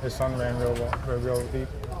his son ran real deep.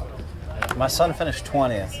 My son finished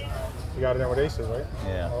 20th. You got it in with aces, right?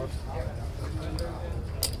 Yeah.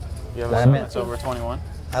 You have a I son mean- that's over 21?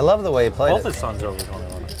 I love the way he played Both it. his sons are over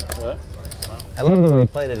 21. What? I love the way he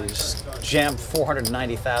played it. He just jammed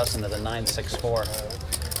 490,000 to the 964.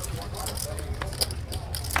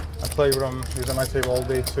 I played with him. He was at my table all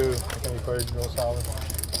day too. I think he played real solid.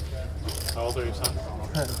 How old are your sons?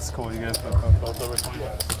 It's cool, you guys Both over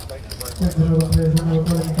 21?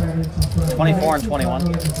 24 and 21.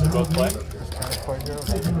 They both play? Quite good.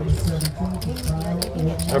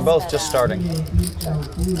 They're both just starting. Go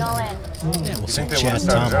in. Yeah, we'll see they Chad would've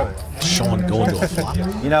started Tom, early. Sean go into a flop.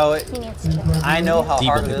 You know, He needs to. I know how Deep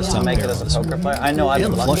hard in it the is to top make it barrel as a this poker player. I know I've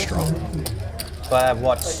And been the flush lucky, draw. but I've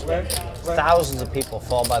watched thousands of people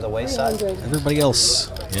fall by the wayside. 300. Everybody else,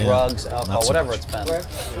 yeah, Drugs, not alcohol, so whatever much. it's been.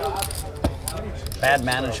 Bad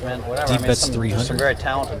management, whatever. Deep bet's some 300. very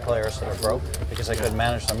talented players that are broke because they couldn't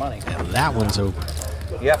manage their money. And that one's open.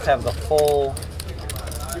 You have to have the full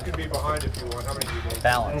You could be behind if you want. How many do you need?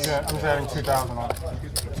 balance. I'm just adding 2,000 on.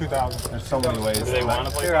 2,000. There's so many ways. Do they want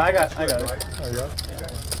to play? Here, I got it. There you go.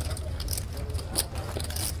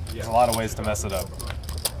 There's a lot of ways to mess it up.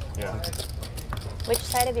 Yeah. Which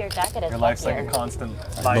side of your jacket is Your life's like luckier? a constant Mo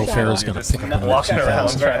fight. Farah's You're gonna just pick up another walking around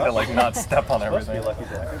 2,000. trying to like not step on everything.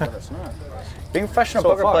 Being a professional So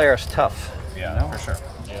poker far. player is tough. Yeah, for sure.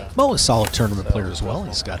 Mo is a solid tournament player as well.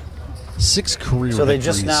 He's got 6 career So they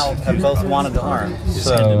victories. just now have both wanted to learn. His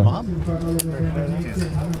hand and So mob.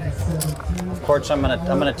 of course I'm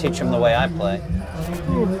gonna teach him the way I play.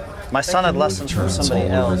 My son had lessons from Turns somebody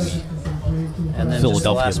all over else. And then Philadelphia, just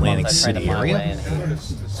the last Atlantic month I trained City him my area. way, and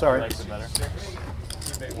Sorry.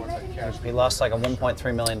 he lost like a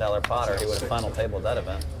 $1.3 million pot, or he would have final tabled that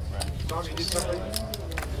event.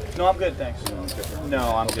 No, I'm good, thanks.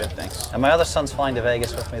 No, I'm good, thanks. And my other son's flying to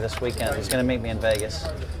Vegas with me this weekend. He's going to meet me in Vegas,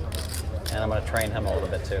 and I'm going to train him a little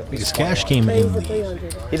bit too. Because cash came in Raise the the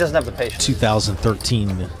 300. He doesn't have the patience. 2013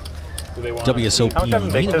 Do they want WSOP How much have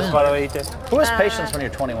main victims, by the event. way, you did? Who has patience when you're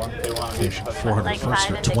 21? They want to Finished Like 401st for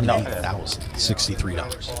five and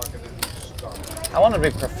 $20,063. I want to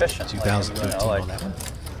be proficient. 2013 like, on that one.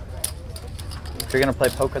 if you're going to play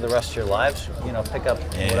poker the rest of your lives, pick up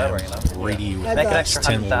whatever, And Brady with Make an extra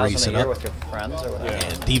 10 will raise 100,000 it a year up. with your friends or whatever.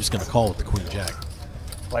 And Deeb's going to call with the Queen Jack.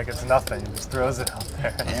 Like it's nothing. He just throws it out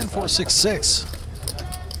there. And 466.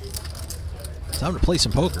 Time to play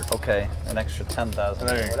some poker. Okay, an extra 10,000,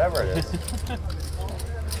 There you go. whatever it is.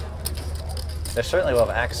 They certainly will have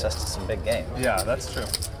access to some big games. Yeah, that's true.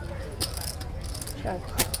 Check.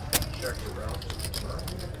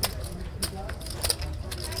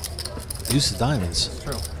 Use the diamonds. It's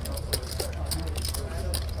true.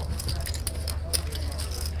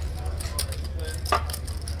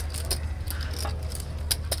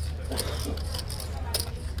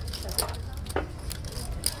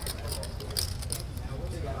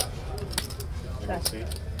 Check.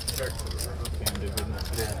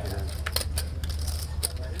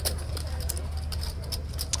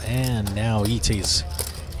 And now Ite's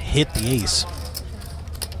hit the ace.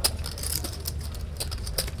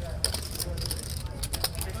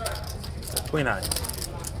 Queen nine.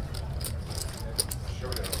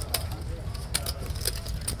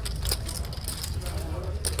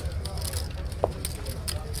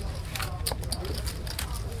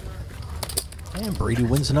 And Brady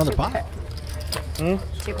wins another pot.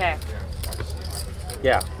 2 pair.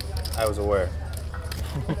 Yeah, I was aware.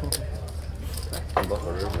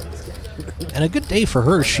 And a good day for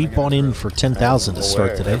her. She bought in for 10,000 to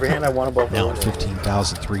start today. Every hand I won above Now at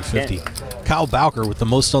 15,350. Kyle Bowker with the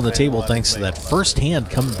most on the table thanks to that first hand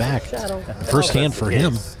coming back. First hand for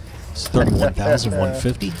him is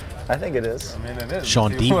 31,150. I think it is. I mean, it is.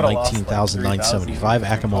 Sean He Deeb, would've lost, like, 19,975.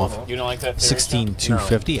 Akimov, You don't like that theory?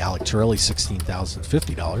 16,250. Alec Torelli,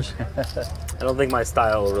 $16,050. I don't think my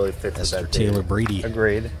style really fits with Esther that. Taylor Brady,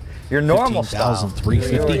 Agreed. Your normal style.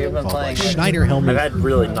 15,350. You've been Followed by playing. Schneider, I've Helmuth, had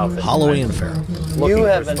really nothing. Holloway, and Farrell. You Looking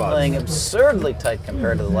have for been spots. playing absurdly tight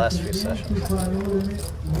compared to the last few sessions.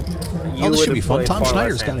 You this should would be have fun. played Tom far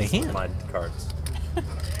Schneider's less got a hands hand. with my cards.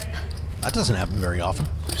 That doesn't happen very often.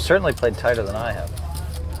 You've certainly played tighter than I have.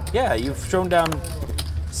 Yeah, you've thrown down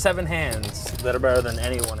 7 hands that are better than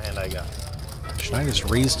any one hand I got. Schneider's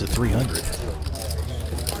raised to 300.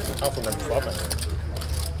 Off of them flubbing.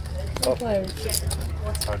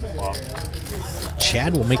 It's hard to flop.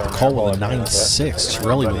 Chad will make the call with a 9-6.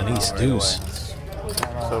 Torelli with an ace deuce. So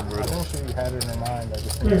I brutal. don't think you had it in mind. I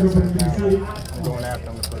just think you're going after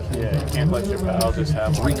him the first time. Yeah, you can't let your pal just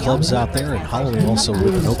have 3 clubs out there, and Holloway also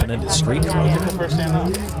with an open-ended straight draw. the first hand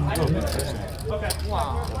out. Go get the first hand.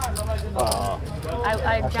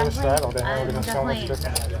 I First straddle, then I'm we're going to so much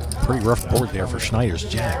definitely, different. Pretty rough board there for Schneider's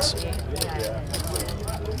jacks.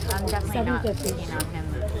 I'm definitely not picking on him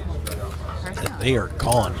personally. They are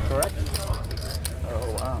gone. Correct?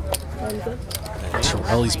 Oh, wow. And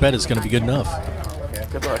Torelli's bet is going to be good enough.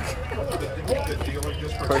 Good luck.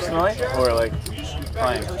 Personally or like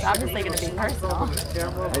playing? It's obviously going to be personal.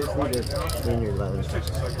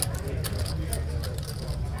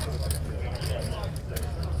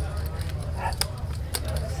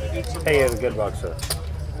 Hey, you have a good box, sir.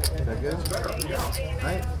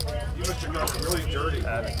 I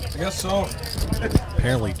guess so.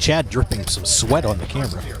 Apparently, Chad dripping some sweat on the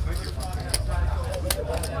camera.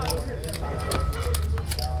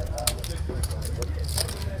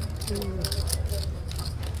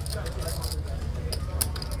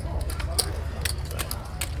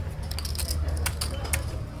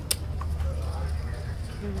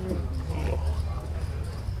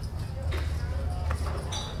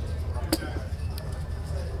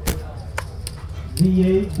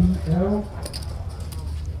 VABL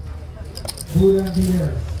Buddha Beer.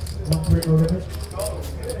 One break over it.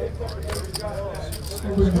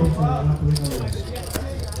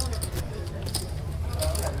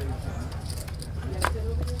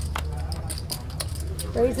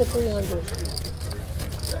 Raise it 300.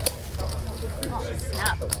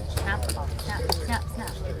 Snap. Snap the ball. Snap, snap,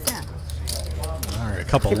 snap, snap. All right, a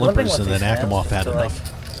couple Keep limping limpers, with and then these hands. Akimov had So, like,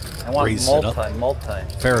 enough. I want Raised it up. multi.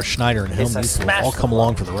 Ferris, Schneider, and It's a Helmuth will smash all come ball.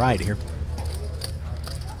 along for the ride here.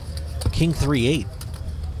 King 3-8.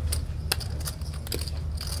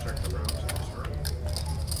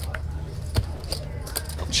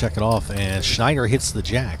 Check it off, and Schneider hits the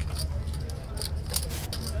jack.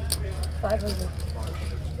 500.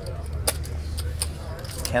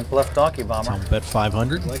 Can't bluff Donkey Bomber. Tom bet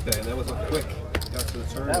 500. Like that. That was a quick. Got to the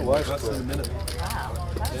turn. That was less than a quick. minute. Wow.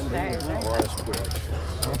 That was very, very fast.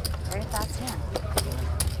 Very fast hand.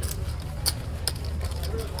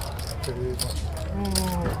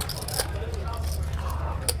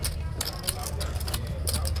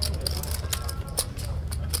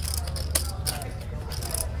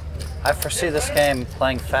 I foresee this game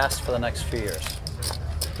playing fast for the next few years.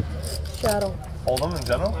 Shadow. Hold'em in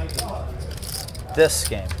general? This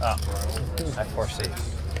game, Ah. I foresee.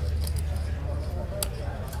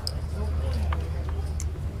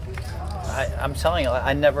 I'm telling you,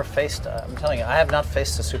 I never faced. I'm telling you, I have not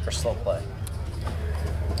faced a super slow play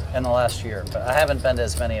in the last year. But I haven't been to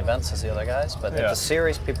as many events as the other guys. But at Yeah. the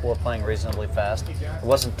series, people were playing reasonably fast. It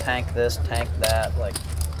wasn't tank this, tank that. Like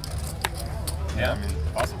Yeah, I mean,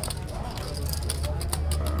 possible.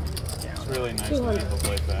 It's really nice when 200. people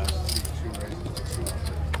play fast.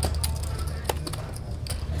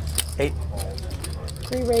 8.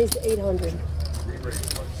 3 raised 800.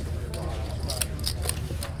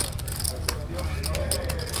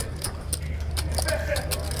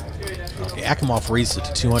 Okay, Akimov raised it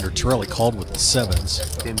to 200. Torelli called with the 7s.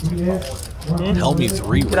 Yes. Helmuth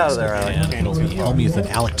re-raised Get out of there, it, Alec. and it'll be Helmuth and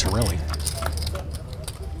Alec Torelli.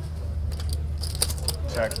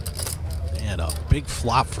 Check. And a big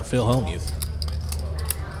flop for Phil Helmuth.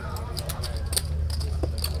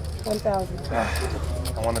 1,000.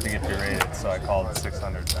 I wanted to get berated, so I called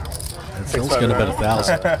 600. And Phil's going to bet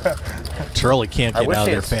 1,000. Torelli can't I get wish out of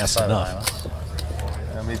he there had fast 65 enough.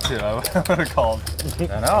 Yeah, me too. I would have called.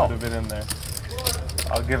 I know. Would have been in there.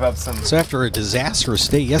 I'll give up some. So after a disastrous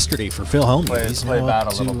day yesterday for Phil Helmuth, he's play now bad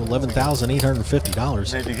up a to little bit.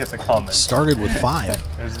 $11,850. Maybe get the comment. Started with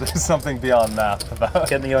 5. There's something beyond math about,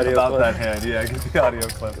 Get the audio about clip. that hand. Yeah, get the audio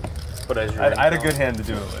clip. Put as your I had a ringtone. good hand to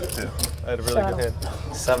do it with, too. I had a really good hand.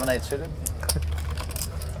 7-8 suited.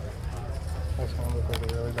 That's gonna look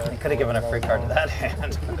like a really bad You could have given a free card to that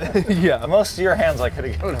hand. Yeah. Most of your hands I could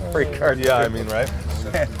have given a free card to. Yeah, I mean, right?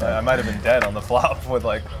 I might have been dead on the flop with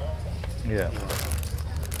like. Yeah.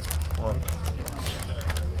 One.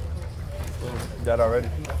 Dead already.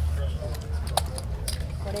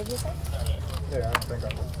 What did you say? Yeah, I don't think I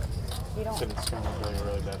would. You don't. It's going to be really,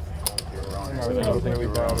 really bad. No, it would look really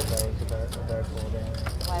bad if that was a bad fold.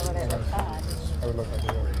 Why would it look bad? I would look like a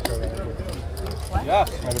so that would be What? yeah,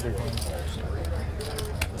 not a big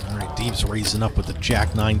one. All right, Deeb's raising up with the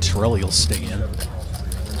Jack-9. Torelli will stay in.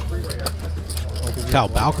 Kyle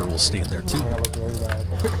Bowker will stay in there, too. I look really bad.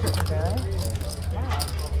 Really? Yeah.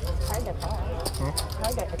 Hard to call.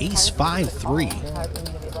 Hard to, it's Ace hard for 5-3. me to call. Hard for me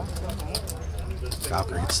to be bluffing, right?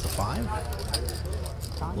 Bowker hits the 5.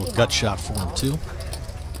 A little gut shot for him, too.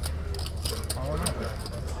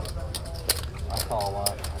 I call a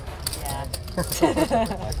lot. Yeah. I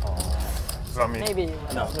call a lot. So, I mean, Maybe you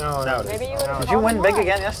would. No, Maybe you would. Did you win big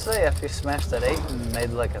again yesterday after you smashed that 8 and made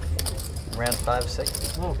like a ran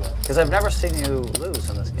 5-6? A little bit. Because I've never seen you lose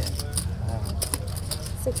in this game.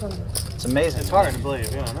 600. It's amazing. It's hard to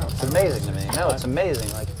believe, yeah, I know. It's amazing to me. No, it's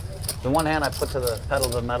amazing. Like the one hand I put to the pedal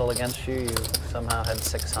to the metal against you, you somehow had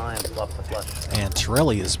 6 high and bluffed the flush. And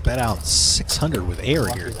Torelli is bet out 600 with air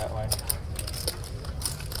Lucky here. that way.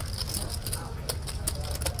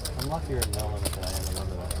 I'm luckier in no limit than I am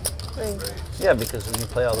in limit. Yeah, because when you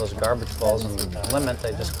play all those garbage balls in limit,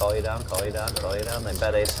 they just call you down, call you down, call you down. They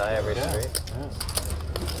bet ace high every street.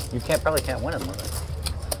 You probably can't win in limit.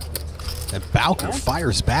 And Bowker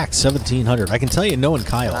fires back 1,700. I can tell you, knowing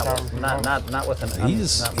Kyle, Not with an. he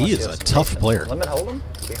is a tough player. Limit hold'em,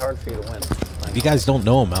 it'd be hard for you to win. If you guys don't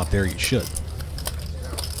know him out there, you should.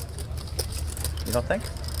 You don't think?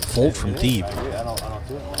 Fold from Deeb. I don't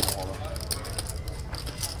do it when I hold them.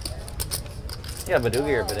 Yeah, but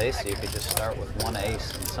Oogie or Badesi, you could just start with 1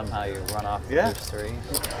 ace and somehow you run off Yeah. deuce 3.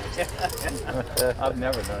 I've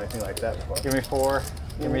never done anything like that before. Give me 4,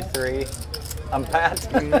 give me 3. I'm Pat.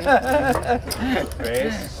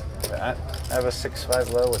 Raise. That. I have a 6-5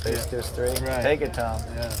 low with ace deuce 3. Right. Take it, Tom.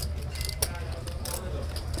 Yeah.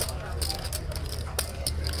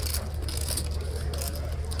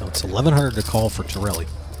 So it's 1,100 to call for Torelli.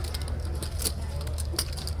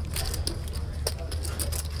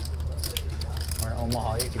 Or in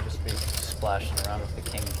Omaha, you could just be splashing around with the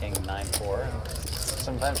king, 9-4. And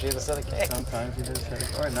sometimes you hit a set of kings. Sometimes you just hit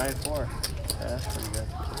it. Or 9-4. Yeah, that's pretty good.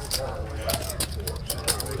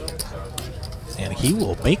 And he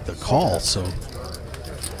will make the call, so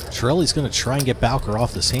Torelli's going to try and get Bowker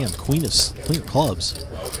off this hand. Queen of clubs.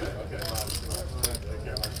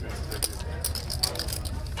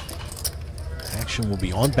 Action will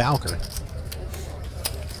be on Bowker.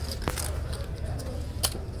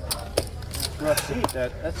 Rough seat.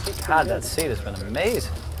 That seat's God, pretty that seat has been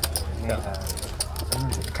amazing.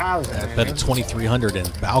 Kyle's Bet at 2,300,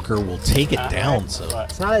 and Bowker will take it down. So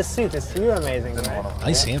It's not his seat, it's you amazing.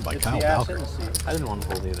 nice hand by Kyle Bowker. I didn't want to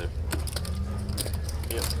fold either.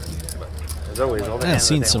 There's always all the I've hands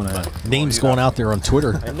seen that they some wanna- names going out there on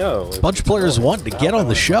Twitter. I know. Bunch of players wanting to get on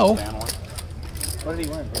the show. What did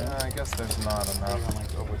he win? I guess there's not enough.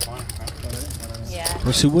 Yeah. Of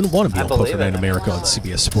course, who wouldn't want to be I on Poker believe Night it. America on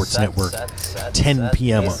CBS Sports Set, Network, set, 10 set,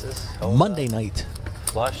 p.m. aces, hold Monday up, night,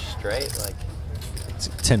 Flush, straight, like,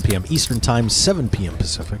 10 p.m. Eastern Time, 7 p.m.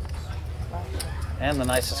 Pacific. and the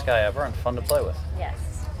nicest guy ever and fun to play with.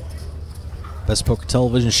 Yes. Best poker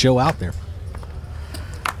television show out there.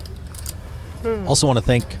 Also want to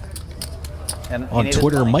thank And he on needed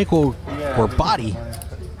Twitter money. Michael Gorbati,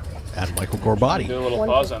 at Michael Gorbati, Do a little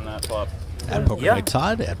pause on that flop. at Poker Yeah. Night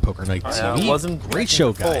Todd, at Poker Night Yeah, TV. wasn't Great expecting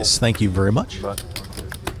show, to fold. guys. Thank you very much. But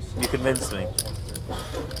you convinced me.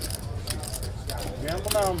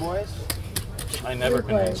 Gamble down, boys. I never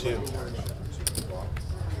convince you.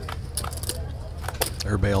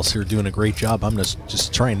 Everybody else here doing a great job. I'm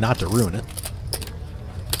just trying not to ruin it.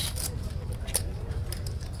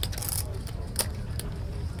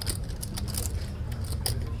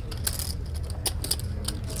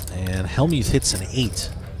 And Helmuth hits an 8.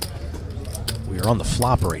 We are on the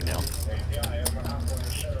flop right now.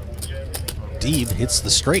 Deeb hits the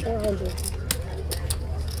straight. 400.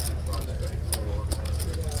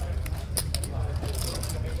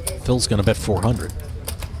 Phil's going to bet 400.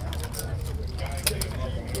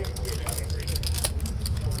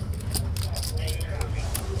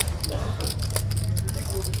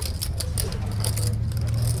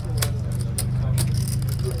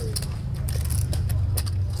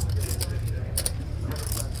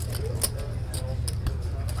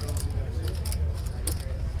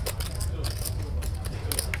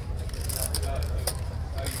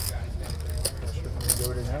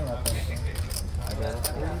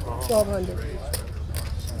 $1,200.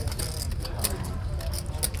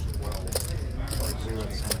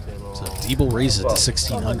 So Debo raised it to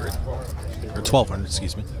 1,600 or 1,200,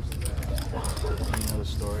 excuse me.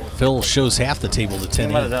 Phil shows half the table to You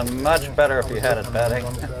 10-8. would have done much better if you had it betting.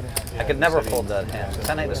 I could never fold that hand.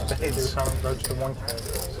 10-8 of spades. That's the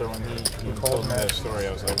 1K. So when he told me that story,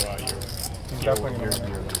 I was like, wow, you're definitely yeah.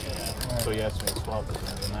 gonna So he asked me to swap with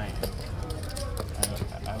him tonight.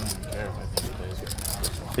 I don't even care if I think he plays with him.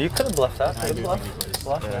 But you could have bluffed out. I You do could think he have plays.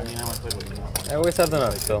 bluffed. Yeah, I mean, I went to play with him. I always have the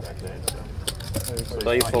nuts, Phil.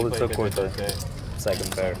 Thought you folded so quick quickly. there.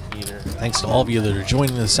 Second pair. Thanks to all of you that are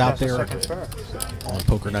joining us out there on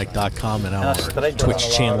PokerNight.com and our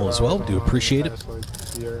Twitch channel as well. Do appreciate it.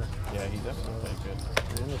 Yeah, he definitely played good.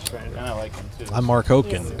 And I like him too. I'm Mark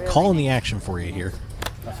Hoke, and calling the action for you here.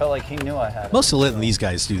 I felt like he knew I had it. Mostly letting these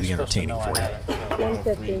guys do the entertaining for you.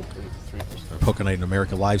 150. Poker Night in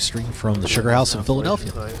America live stream from the Sugar House in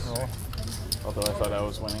Philadelphia. Although I thought I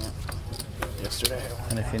was winning it yesterday.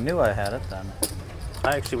 And if you knew I had it, then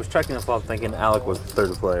I actually was checking the flop thinking Alec was the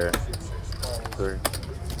third player.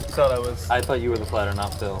 Thought I was. I thought you were the platter,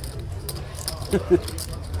 not Phil.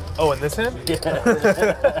 Oh, in this hand?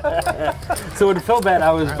 Yeah. So when Phil bet,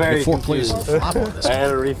 I was very 4 players in confused. the flop on this I had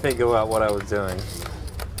to rethink about what I was doing.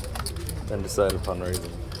 Then decide upon raising.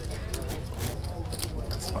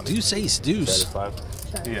 Deuce, ace, deuce.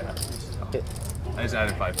 Yeah. I just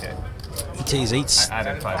added 5K. Ita's eights I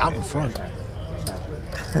added 5K. out in front.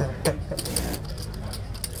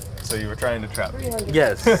 So you were trying to trap me.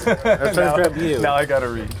 Yes. I was trying to trap you. Now I gotta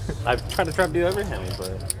read. I've tried to trap you every hand we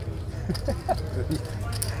play.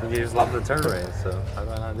 You just love the turn raise, so how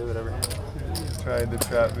do I not do it every hand? Tried to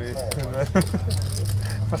trap me.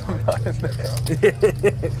 But I'm not in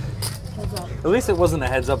there. At least it wasn't a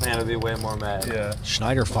heads-up hand. I'd be way more mad. Yeah.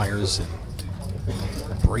 Schneider fires, and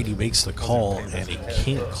Brady makes the call, and a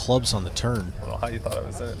king of clubs on the turn. I don't know how you thought I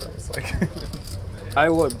was in it. I was like, I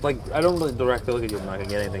would like. I don't really directly look at you. I'm not gonna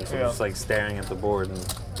get anything. So I'm Yeah. just like staring at the board, and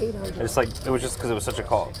 800. it's like it was just because it was such a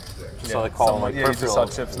call. Just saw the yeah, call. someone- Like yeah, you just saw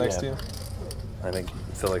peripheral. chips next to you. I think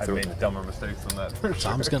feel like I there made dumber mistakes than that. For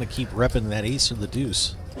sure. Tom's going to keep repping that ace or the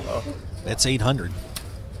deuce. That's 800.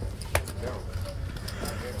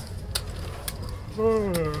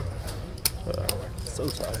 so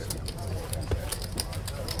tough.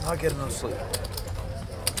 I'll get enough sleep.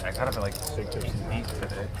 I got up at like 8 today.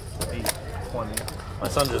 8:20. My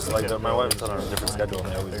son just like my wife and son are on a different schedule,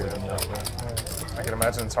 and they always wake me up. I can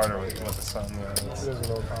imagine it's harder with the sun. Yeah, It is a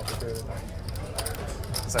little complicated.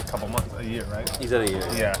 it's like a couple months, a year, right? He's at a year.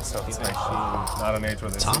 Yeah, so it's like not an age where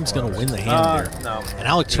they Tom's sleep going to well. win the hand there. No. And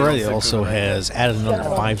Alex Torelli also has added another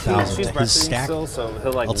 5,000 She's to his breastfeeding stack. still, so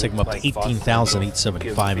he'll like. I'll take him up to like,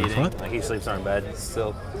 18,875 in feeding. front. Like he sleeps on our bed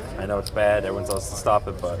still. I know it's bad. Everyone's supposed to stop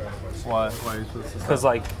it, but Why? Why are you supposed to stop? because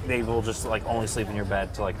like they will just like only sleep in your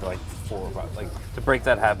bed to like 4 or 5. Like to break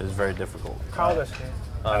that habit is very difficult. How old is he?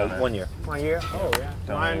 1 year. 1 year? Oh, yeah. Don't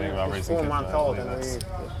know Mine anything about is raising 4 kids, months but I old, believe and that's-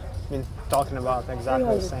 we've been talking about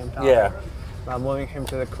exactly the same time. Yeah. About moving him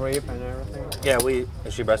to the crib and everything. Yeah.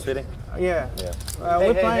 Is she breastfeeding? Yeah. Yeah.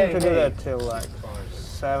 We're planning to do that till like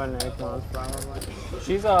 7, 8 months probably.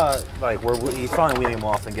 She's like he's finally weaning him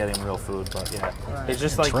off and getting real food, but yeah, it's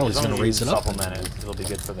just like Torelli's as long gonna as you raise it up. supplement it, it'll be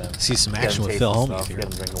good for them. See some Get action him with tasting Phil Homey stuff, here. Get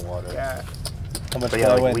him drinking water. Yeah. But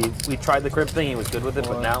yeah, like, we tried the crib thing. He was good with it,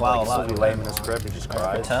 but now like, as soon as we lay him in his crib, he just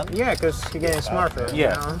cries. Yeah, because he's getting smarter.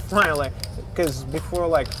 Yeah. You know? Finally. Because before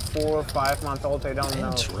like 4 or 5 months old, they don't know.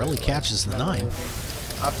 And Torelli catches the 9.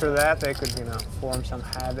 After that, they could, form some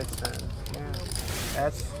habits, and yeah,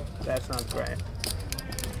 that's not great.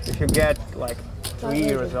 If you get like 3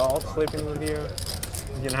 years old sleeping with you,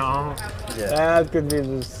 that could be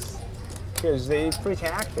just because they're pretty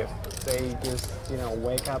active. They just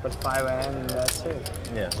wake up at 5 a.m. and that's it.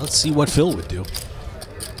 Yeah. Let's see what Phil would do.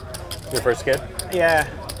 Your first kid? Yeah,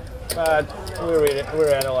 but we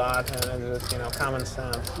read a lot, and it's just common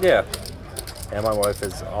sense. Yeah. And my wife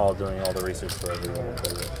is doing all the research for everyone.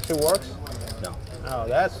 She works? No. Oh,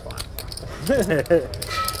 that's fine.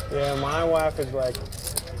 Yeah, my wife is like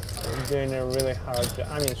doing a really hard job.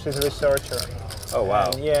 I mean, she's a researcher. Oh wow.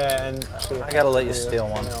 And, yeah, and she I gotta let you steal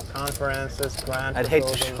one. Conferences, grant I'd hate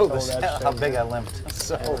to proposals, show all this that how shit. big I limped.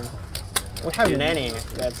 So We have nanny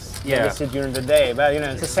that's Yeah. babysits during the day, but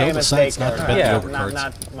it's the same as decides not daycare. to bet the Yeah. overcards.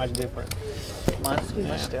 Not much different.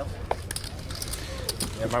 mine's still.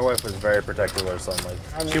 Yeah, my wife was very protective of her son. Like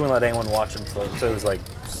she wouldn't let anyone watch him till it was like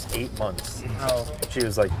 8 months. Oh, She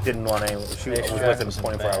was like didn't want anyone. She was with him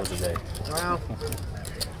 24 hours a day. well,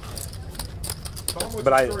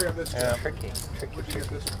 But I Tricky. Tricky.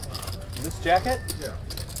 This This jacket? Yeah.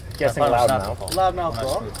 Guessing loudmouth. Loudmouth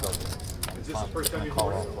draw. Is this the first time you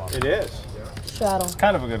called? It is. Straddle. It's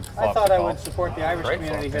kind of a good flop. I thought to I call. would support the Irish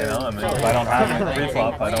community You here. know, I mean, if I don't have it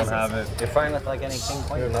pre-flop, I don't have it. You're fine with like any king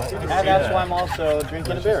queen. And that's why I'm also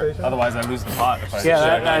drinking a beer. Otherwise, I lose the pot if I Yeah,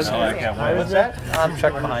 check. that's- So I can't win. What's that? I'm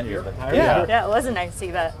checking behind you. But Yeah. Yeah, it wasn't nice to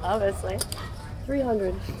see that, obviously.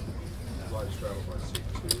 300.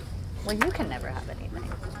 Well, you can never have anything.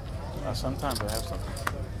 sometimes I have something.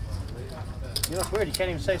 You know, it's weird. You can't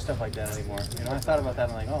even say stuff like that anymore. You know, I thought about that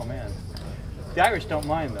and I'm like, oh man. The Irish don't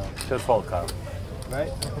mind though, Should fold, Kyle. right?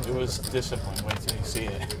 It was discipline. Wait till you see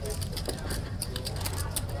it.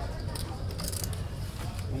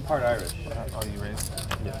 I'm part Irish. Oh, you raised?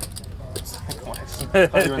 Yeah. I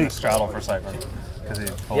thought you were in the straddle for a second.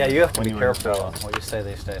 Yeah, you have to be careful what you say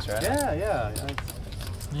these days, right? Yeah, yeah.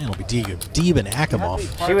 Yeah, it'll be Deeb and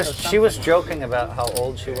Akimov. She was joking about how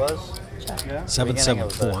old she was. Yeah.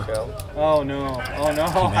 774. Oh no! Oh no!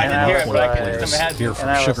 I didn't hear it, but I can just imagine. Here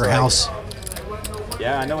from Sugar House.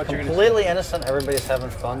 Yeah, I know what you're gonna say. Completely innocent. Everybody's having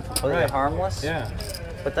fun. Completely Right. harmless. Yeah.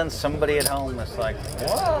 But then somebody at home is like,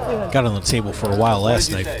 "Whoa!" Got on the table for a while What last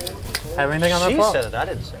did you night. say? Have anything on that She flop? said it. I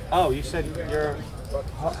didn't say it. Oh, you said you're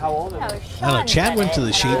how old? No, I don't know. Sean Chad said went to it, the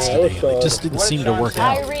but Shades I- today, and it just didn't What did seem to Sean work say?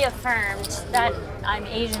 I out. reaffirmed that I'm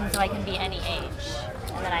Asian, so I can be any age.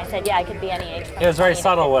 And then I said, yeah, I could be any age. From It was very 20 to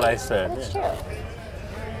subtle 50. what I said. It's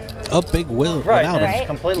true. Up big will Right. without And him. it's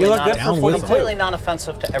completely You look non- good for Down with 42. completely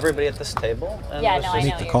non-offensive to everybody at this table. And Yeah, this no, I is- know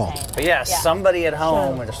Make the what call. you're saying. But yeah, somebody at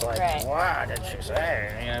home are just like, Right. what did she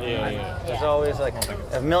say? You know, Yeah, yeah. There's Yeah. always like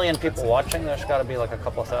a million people watching. There's got to be like a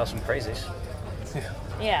couple thousand crazies.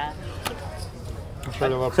 Yeah. I'm sure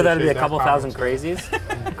they'll So that'd be a appreciate couple that thousand comment. crazies?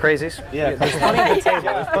 Crazies? Yeah, there's plenty at the table.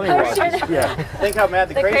 There's plenty of watchers. Yeah. Think how mad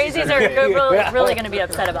The crazies are really going to be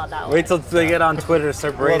upset about that one. Wait till they get on Twitter and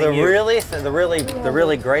start Well, braiding you. the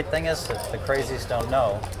really great thing is that the crazies don't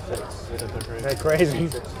know. They're crazy.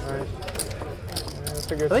 Right.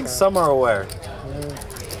 I think some are aware.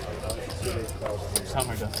 Some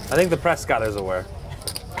are done. I think the Prescott is aware.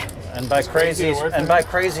 And by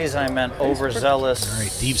crazies, I meant overzealous. All right,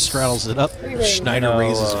 Deeb straddles it up. Schneider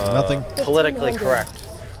raises for nothing. Politically correct.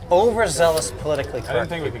 Overzealous, politically I correct. didn't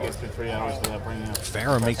think we could get through 3 hours without bringing up.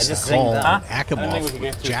 Farah makes I the just call think on that- I didn't think we could Akimov.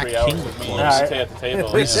 get through Jack 3 hours King with me close. and stay at the table.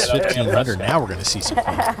 Raises without bringing up 1,500. Now we're going to see some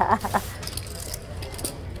fun.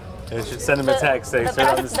 They should send him a text saying, "Sit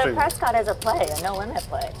on the The street." Prescott is a play, a no limit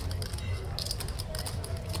play.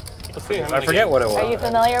 Let's see how I many forget games- what it Are you was.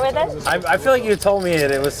 familiar with it? I feel like you told me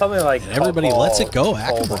it. It was something like. And everybody fold, lets it go.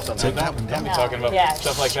 fold or Akimov something. took that one Don't be down. talking about Yeah.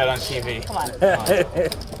 stuff like that on TV. Come on.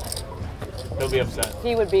 He'll be upset.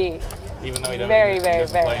 He would be. Even though he doesn't, Very, he very,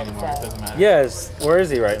 doesn't very play anymore. It upset. doesn't matter. Yes. Where is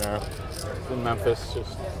he right now? In Memphis,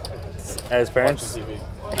 just At his watching parents? TV.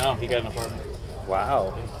 No, he got an apartment.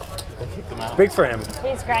 Wow. They kicked him out. Big for him.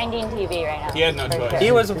 He's grinding TV right now. He had no for choice. sure.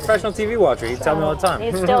 He was a professional TV watcher. He'd tell me all the time.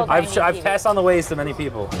 He's still I've grinding TV. passed on the ways to many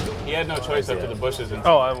people. He had no choice after the bushes incident.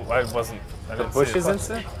 Oh, I wasn't. I The didn't see Bushes it.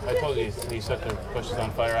 incident? I told you he set the bushes on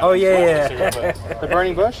fire. Oh, yeah. The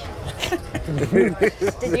burning bush?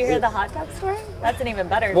 Did you hear the hot tub story? That's an even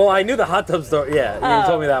better. Well, I knew the hot tub story. Yeah, you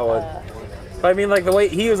told me that one. But I mean, like the way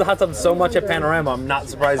he used the hot tub so much at Panorama, I'm not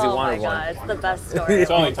surprised he Oh my wanted god, one. it's the best story. That's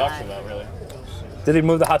of all all he talks time. about, really. Did he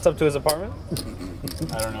move the hot tub to his apartment?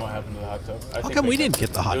 I don't know what happened to the hot tub. I How think come we they- didn't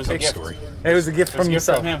get the it hot was a tub gift. story? It was a gift It was from a gift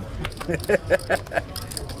yourself. from him.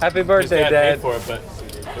 Happy His birthday, dad Dad. paid for it, but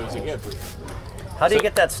it was a gift. How do you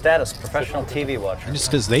get that status, professional TV watcher? And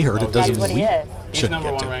just because they heard it doesn't That's what mean he we is. He's shouldn't number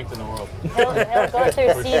get one to. ranked in the world. He'll go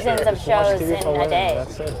through seasons of shows in a day.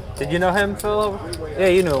 That's it. Did you know him, Phil? Yeah,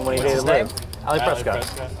 you knew him when he What's dated his name? Liv. Ali Alex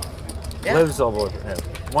Prescott. Yeah. Liv's old boy. Yeah.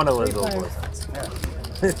 One of Liv's old boys.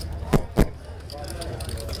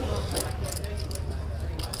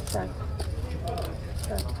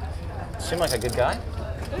 Seemed like a good guy.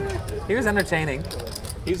 He was entertaining.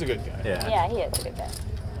 He's a good guy. Yeah. Yeah, he is a good guy.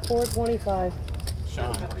 425.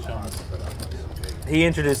 Sean. He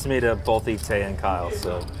introduced me to both Ite and Kyle,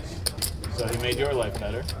 so. So he made your life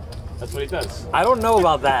better. That's what he does. I don't know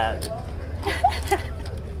about that.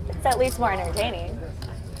 It's at least more entertaining.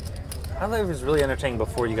 I thought it was really entertaining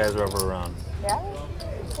before you guys were ever around. Yeah?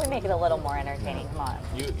 We make it a little more entertaining. Come on.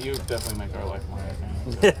 You definitely make our life more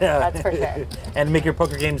entertaining. That's for sure. And make your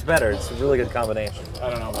poker games better. It's a really good combination. I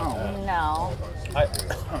don't know about that. No. I,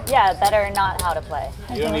 Yeah, better not how to play.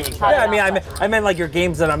 You don't even How try. to Yeah, I mean, not I meant like your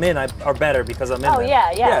games that I'm in are better because I'm in Oh, them.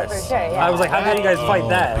 yeah, yeah, Yes. for sure, yeah. I was like, how did you guys fight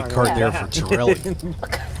that? Big card Yeah. there for Torelli.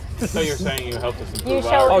 So you're saying you helped us improve You our...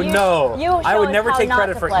 showed- Oh You- no! you I would show us never how take not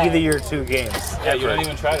credit to for play. either your two games. Yeah, you ever. don't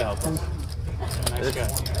even try to help us. Nice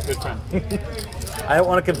guy. Good friend. I don't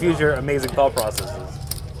want to confuse your amazing thought processes.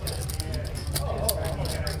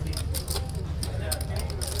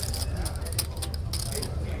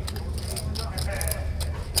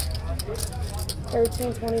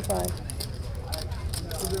 13.25.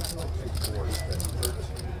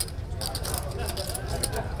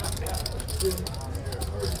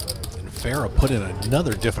 And Farah put in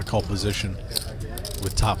another difficult position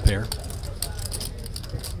with top pair.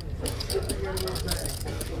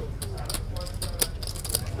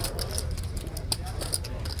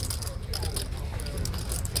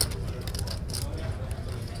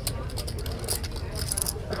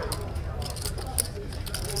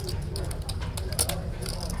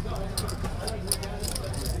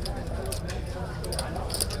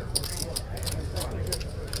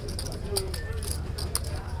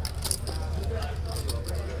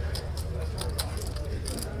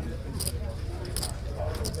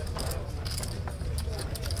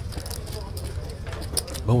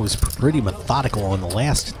 Mo was pretty methodical on the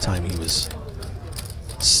last time he was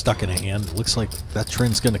stuck in a hand. Looks like that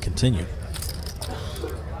trend's going to continue.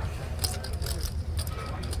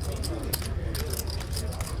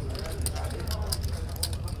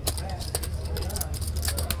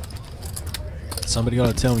 Somebody ought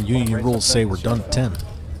to tell me union rules say we're done at 10.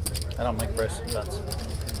 I don't make bracelet bets.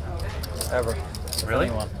 Ever. Really?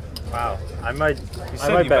 Anyone. Wow. I might. You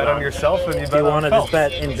said you bet on yourself and you bet Do you on want to Phelps. just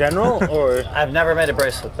bet in general, or? I've never made a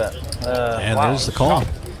bracelet bet. And there's the call.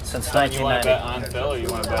 Since You want to 1990. bet on Phil or you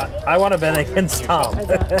want to bet? I want to bet against Tom.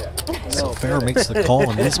 So Farah makes the call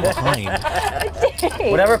and he's behind.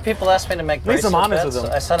 Whenever people ask me to make At least I'm bracelet honest bets, with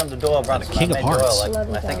them. I send them to Doyle Brunson. King I of made Doyle Hearts.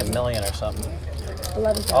 like, I think $1 million or something.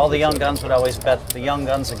 11,000. All the young guns would always bet the young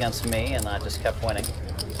guns against me, and I just kept winning.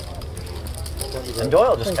 And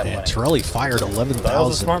Doyle just kept And winning. Torelli fired Doyle's a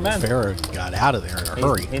 11,000. smart man. Farah got out of there in a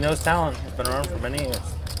hurry. He knows talent. He's been around for many years.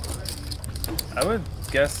 I would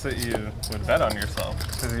guess that you would bet on yourself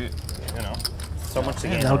because you know, So much to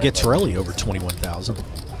And gain. that'll get Torelli over 21,000.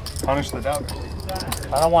 punish the doubters.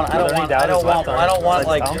 I don't want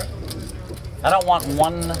like Tom? I don't want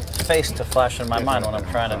one face to flash in my mind when I'm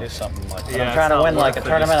trying to do something like that. Yeah, I'm trying it's to win not like a worth the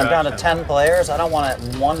tournament. I'm down to distraction. 10 players. I don't want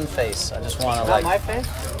it one face. I just want to like my face?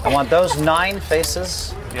 I want those 9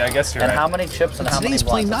 faces Yeah, I guess you're and right. how many chips and how many Today's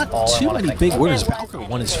playing blinds. not That's all I too wanna many think big about. winners. Bowker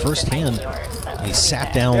won his first hand. And he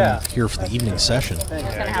sat down Yeah. here for the evening session. He's gonna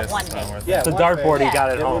I have guess one it's not face. worth Yeah, The one dartboard he face. got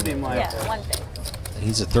at It home. would be my Yeah, face. one face.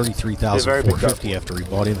 He's at Very big 33,450 after he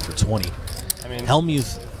bought in for 20. I mean,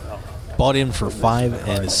 Helmuth bought in for 5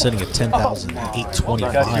 and is sitting at I got you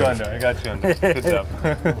 10,825. under. I got you under. Good job.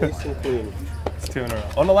 It's 2 in a row.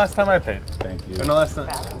 Oh, no, last time I paid. Thank you. Or no, last time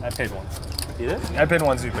I paid once. You did? I paid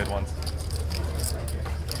once, you paid once.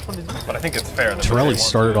 But I think it's fair. that Torelli we paid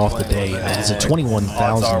started once. off the day as at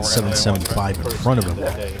 21,775 in front of him.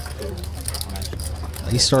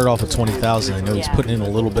 He started off at 20,000. I know he's putting in a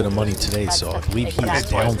little bit of money today, so I believe he is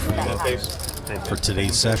down from that for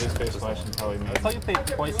today's session. I thought you paid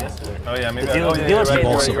twice yesterday. Oh, yeah, maybe. The dealer, oh, the yeah, dealer you're paid He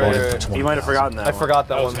right, also you're bought right, in you're for right. 20. You might have forgotten that. I forgot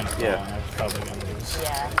that one. Yeah.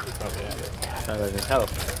 Yeah. Hell,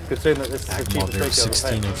 considering that this is the Agmov cheapest there, rate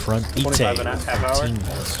 16 in front. 25 and a Ite, half hour. 13.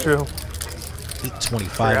 It's true.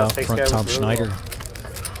 825 out takes front. care of Tom it. Schneider.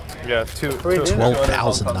 Yeah,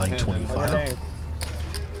 12,925.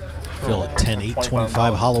 Phil at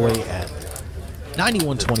 10,825. Holloway at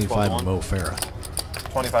 91.25. And Mo Farah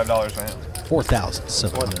 $25 for him.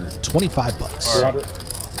 4,725 bucks. Or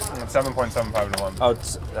 7.75 to 1. Oh,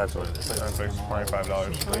 that's what it is. That's like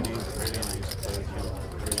 $25.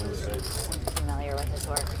 Familiar with his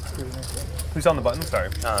work. Who's on the button? Sorry.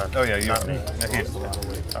 Oh, yeah, you. not me. Yeah, he is. All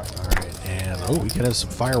right, and we can have some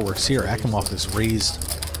fireworks here. Akimov is raised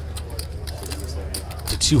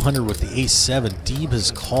to 200 with the ace-7. Deeb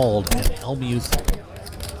has called, and Helmuth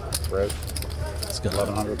Red, is going to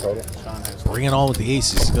 1,100 total. bring it on with the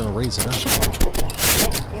ace. He's going to raise it up.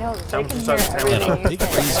 You know, they Someone can hear starts telling And everything a you're big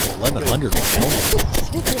raise saying. of 1,100 with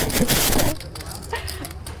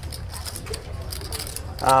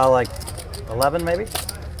Helmuth. Like 11 maybe?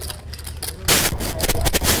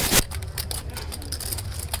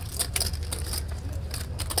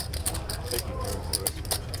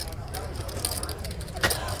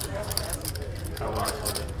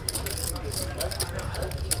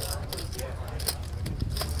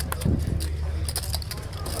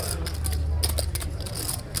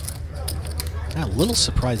 I'm a little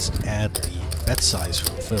surprised at the bet size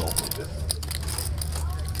from Phil.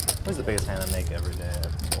 What's the biggest hand I make every day?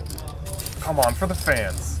 Come on, for the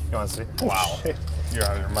fans. You want to see? Wow. You're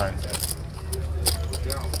out of your mind. What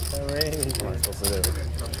am I supposed to do?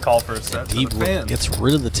 Call for a set. For Deeb the fans. gets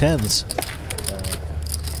rid of the 10s.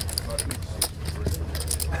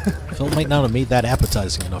 Phil might not have made that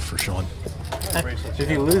appetizing enough for Sean. If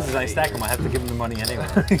he loses, I stack him. I have to give him the money anyway.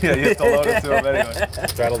 Yeah, you have to load it to him anyway.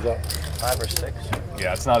 Saddles up. 5 or 6.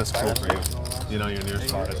 Yeah, it's not as cool for you. You know, you're near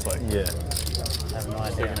spot. It's like, Yeah. I have no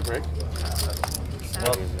idea. Taking a break?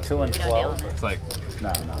 Well, 2 and 12. It's like,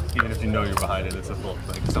 No. even if you know you're behind it, it's just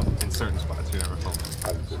like some in certain spots you never fold.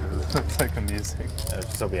 It's like amusing.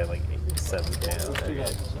 So we had like 7 cans.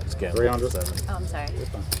 Just get 300. 7. Oh, I'm sorry.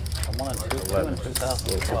 I'm 1 and 2 in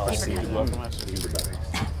 2012.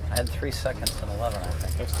 I had 3 seconds in 11, I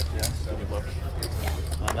think.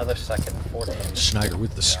 Another second in 14. Schneider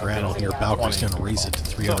with the straddle here. Bowker's going to raise it to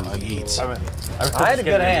 308s. I had a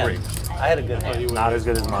good hand. I had a good hand. Not as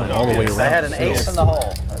good as mine. All the way around. I had an ace in the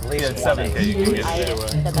hole. At least 7K you could get it.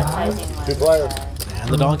 The best sizing was, 2 players. And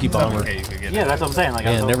the donkey bomber. 7K you could get Yeah, it. that's what I'm saying. Like,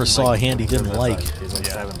 Yeah, never saw a hand he didn't like. He's like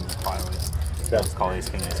 7 finally. Let's call ace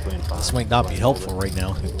king, ace queen, 5. This might not be helpful right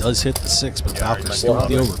now. It does hit the 6, but Bowker's still with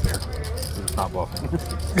the overpair. Not bluffing.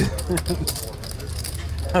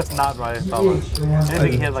 That's not my thought. I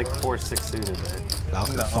think he had like 4-6 suited there.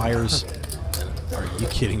 Bowker fires. Are you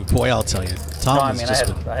kidding? Boy, I'll tell you. Tom No, I has mean, just I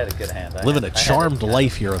been had a good hand. living a charmed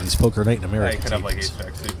life here on these Poker Night in Yeah, America you could have like ace tables.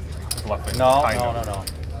 jack suit. Bluffing. No. kind of.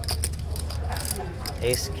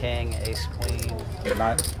 Ace king, ace queen,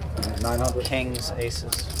 900. kings,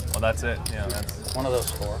 aces. Well, that's it. Yeah, that's. One of those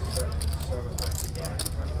 4.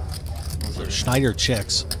 So Schneider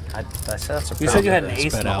checks. I said that's a You said you had an Sped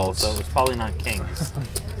ace in the hole, outs. so it was probably not kings.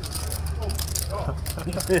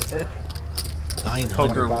 900.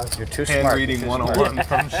 Poker You're too hand smart. reading You're too 101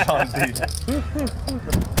 from Sean D.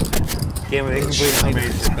 Game of incomplete Schneider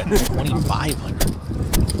information. bet 2,500.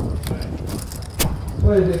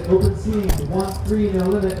 What is it? Open scene, 1-3 no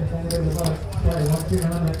limit. If anybody's above, sorry, 1-3 no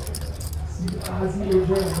limit. See Ozzy or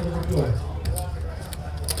Joe, number 4.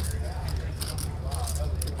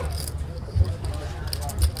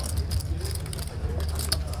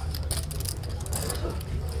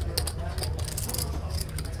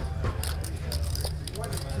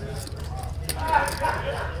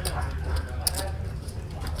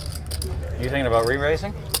 You thinking about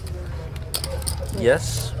re-raising?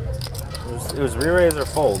 Yes. It was re-raise or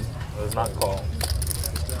fold. It was not call.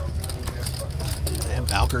 And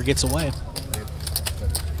Bowker gets away. I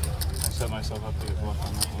set myself up to get bluff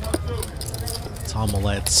on that one. Tom will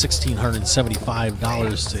add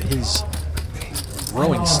 $1,675 to his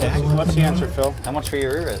growing stack. What's the answer, Phil? How much were you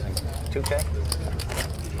re-raising? 2K?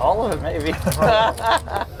 All of it, maybe.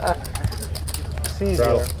 It's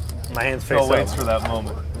easier. My hand's face Phil waits up. for that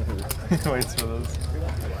moment. He waits for those.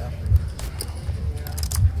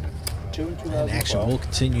 And action will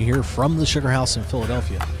continue here from the Sugar House in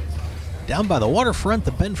Philadelphia. Down by the waterfront,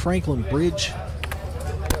 the Ben Franklin Bridge.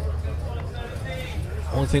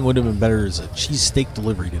 Only thing would have been better is a cheesesteak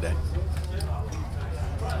delivery today.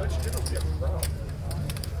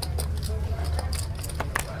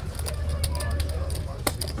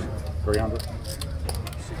 $300.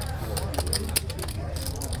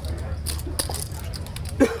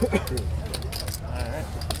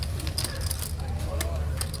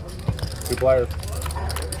 Two players.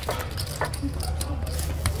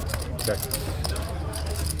 Check.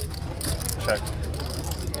 Check.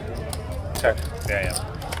 Check. Yeah.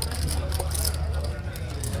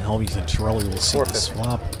 And Helmuth and Torelli will see the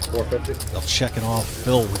swap. 450. They'll check it off.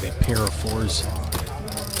 Phil with a pair of 4s.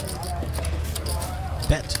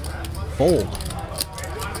 Bet. Fold.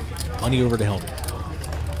 Money over to Helmuth.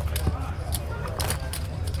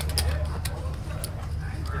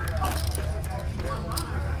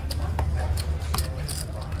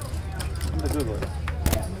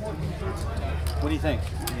 What do you think?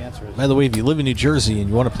 The answer is. By the way, if you live in New Jersey and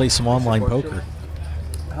you want to play some online poker,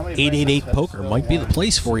 888 Poker might be the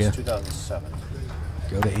place for you. 2007.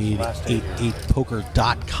 Go to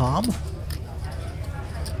 888poker.com.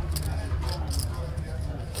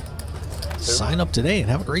 Sign up today and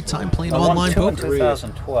have a great time playing online Two in poker.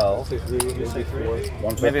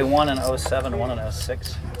 2012. Maybe 1 in 07, 1 in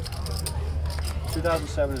 06.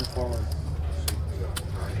 2007 and forward.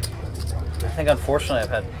 I think unfortunately I've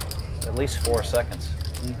had at least 4 seconds.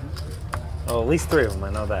 Oh, at least 3 of them. I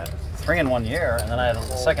know that. 3 in 1 year, and then I had a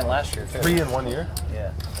second last year too. 3 in 1 year?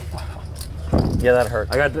 Yeah. Yeah, that hurt.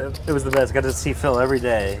 It was the best. I got to see Phil every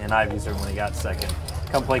day in Ivy's room when he got second.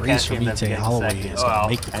 Come play Breeze cash from game at the Vitae end Holloway second. is going to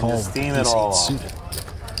make the And call just with steam the it all ace-8 off. suited.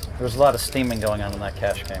 There was a lot of steaming going on in that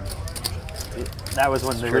cash game. That was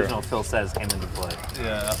when the True. original Phil Says came into play.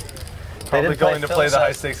 Yeah. They Probably didn't going to play the Phil high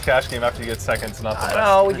Says. stakes cash game after you get seconds, not the best.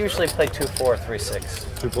 No, we usually play 2-4,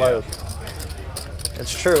 3-6. Two players.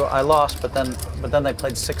 It's true. I lost, but then they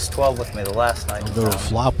played 6-12 with me the last night. They'll go to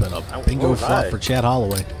flop and a bingo flop for Chad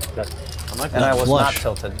Holloway. And I was not flush.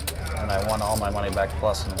 tilted, and I won all my money back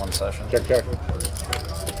plus in 1 session. Check.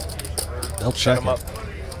 They'll check him it. up.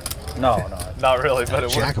 No. Not really, but it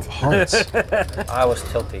Jack worked. of hearts. I was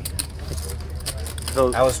tilty.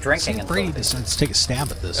 I was drinking See, until Brady decides to take a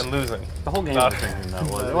stab at this. And losing. The whole game was drinking,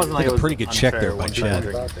 though. It wasn't like Did it a was pretty good check unfair there by one Chad.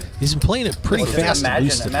 drinking. He's been playing it pretty Well, fast and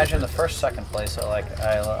loose imagine, today. imagine the first, second place. Like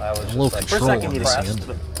I was A just little like, control second on you this depressed.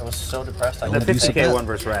 end. I was so depressed. I Don't The couldn't do think. 50K one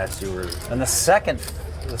versus Rast, you were. And the second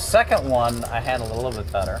one I handled a little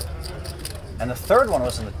bit better. And the third one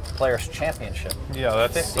was in the Players Championship. Yeah,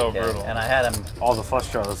 that's so 50K, brutal. And I had him. All the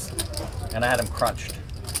flush draws. And I had him crunched.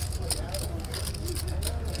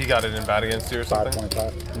 He got it in bad against you or something?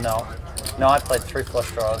 5.5. No, I played 3 flush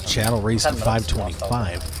draws. Chad will raise to 10 minutes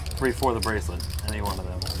 525. 3 for the bracelet. Any one of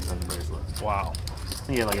them was in the bracelet. Wow.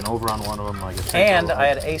 He had like an over on one of them, like a straight And over. I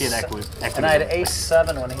had He ace, equity and I had on it.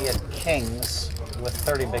 ace-7 when he had kings with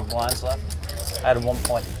 30 big blinds left. I had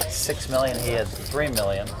 1.6 million. He had 3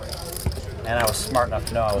 million, and I was smart enough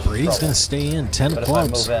to know I was in Brady's trouble. going to stay in 10 But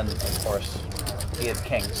clubs. if I move in, of course, he had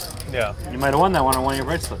kings. Yeah. You might have won that one on one of your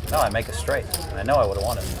bracelets. No, I make a straight, and I know I would have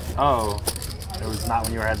won it. Oh, it was not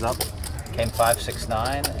when you were heads up. Came 5, 6,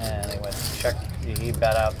 9, and he went check. He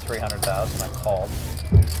bet out 300,000. I called,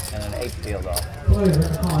 and an 8 peeled off.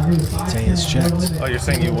 Tay is checked. Oh, you're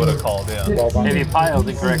saying you would have called, yeah. If he piled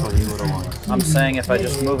incorrectly, he would have won. I'm saying if I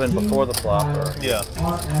just move in before the flop, or Yeah.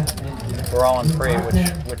 we're all in pre,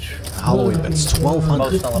 which Holloway bets most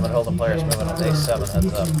 1,200. no-limit hold'em players moving at ace-7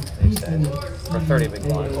 heads up these days for 30 big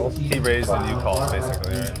blinds. He raised and you called,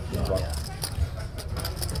 basically, right? Yeah.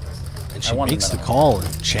 And I she won the makes the minimum. call,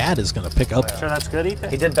 and Chad is going to pick up Sure, that's good, Ethan.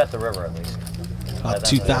 He did bet the river at least. about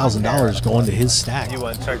 $2,000 going to his stack. You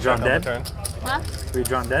went check John on the dead? turn. Huh? Were you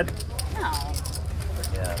drawn dead? No.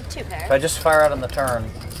 Yeah. 2 If I pairs. just fire out on the turn,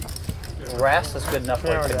 Rast is good enough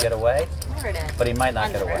where he could get away, Never did. but he might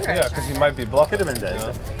not get away. Yeah, because you might be bluffing. Could have been dead. You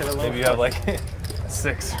know? Could have Maybe you have like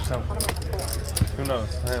 6 or something. Who knows?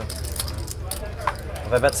 Yeah.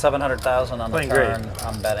 If I bet 700,000 on the Playing turn, great.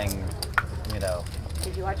 I'm betting, you know,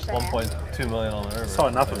 Did you watch that? 1.2 million on the river. Saw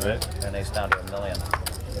enough of it. an ace down to a million.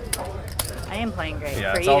 I am playing great.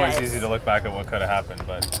 Yeah, for it's you always guys. easy to look back at what could have happened,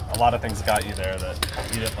 but a lot of things got you there that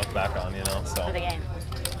you didn't look back on, you know? So, For the you game.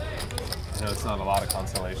 know, it's not a lot of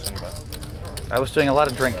consolation, but I was doing a lot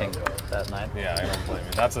of drinking that night. yeah, I don't blame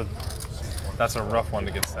you. That's a rough one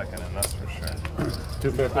to get second in, that's for sure.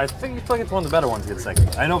 I think you feel like it's one of the better ones to get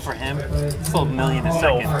second. I know for him, it's still a million a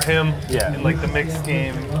So second. for him, Yeah. in like the mixed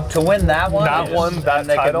game, To win that one, that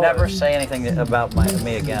they title, could never say anything about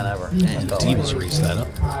me again ever. And Divas raised that up.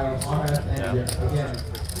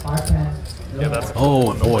 yeah, that's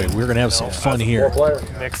Oh boy, we're going to have some fun here.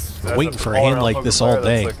 mixed. Waiting for a hand like this all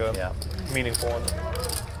day. That's like a Yeah. meaningful one.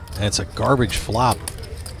 And it's a garbage flop.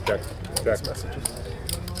 Check. Check.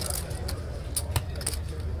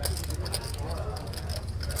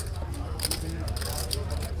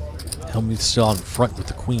 Helmuth's still out in front with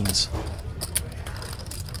the queens.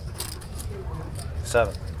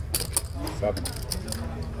 7. 7.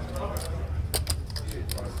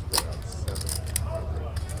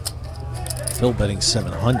 Phil betting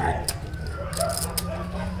 700.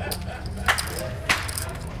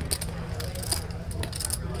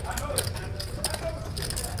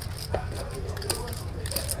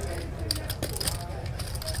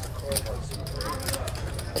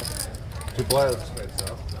 Two players.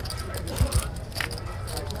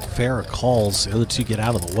 Farrah calls. The other two get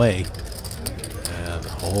out of the way. And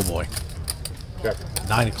oh boy. Check.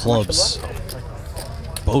 9 of clubs.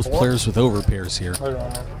 Both players with overpairs here.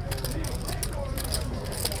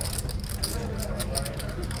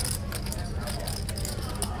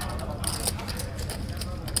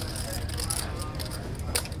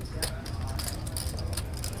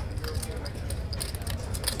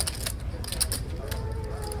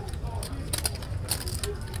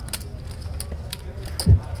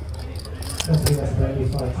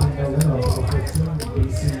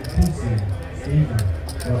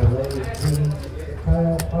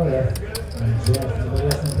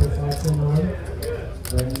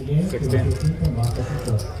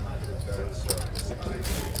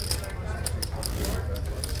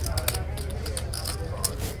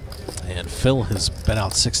 And Phil has bet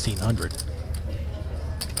out 1,600.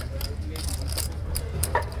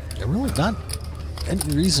 There really not any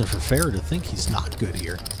reason for Farrah to think he's not good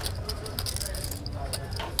here.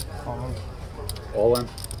 All in.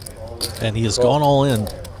 And he has gone all in.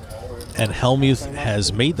 And Helmuth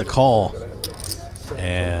has made the call.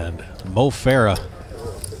 And Mo Farah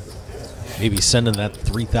maybe sending that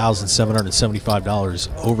 $3,775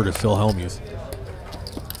 over to Phil Helmuth.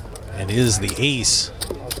 And it is the ace.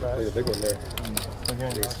 Play the big one there.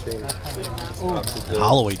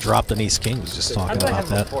 Holloway dropped an ace king. Was just How talking did I about have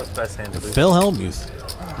the that. fourth best hand to lose? Phil Helmuth.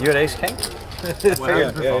 You had ace king?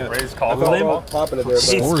 Yeah. Raise I call. thought about popping it there, but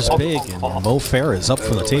Score's big, and Mo Farah is up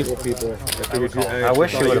for the table. people. I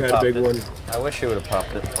wish you would have had a popped big it. one. I wish you would have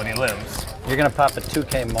popped it. When he limbs. You're gonna pop it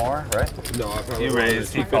 2K more, right? No, I probably He would've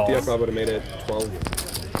raised, he 250, I calls. probably would have made it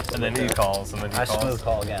 12. And then he calls, and then he I calls. smooth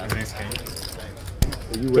call again. And he's king.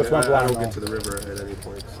 You would, I don't get to the river at any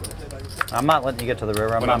point. So. I'm not letting you get to the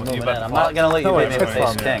river. I'm But not you moving in. bet I'm flop. not gonna let you No, beat me it's with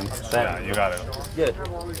flop. ace king. Yeah, you got it. Good.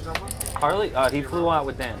 Harley, he flew out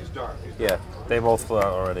with Dan. Yeah. They both flew out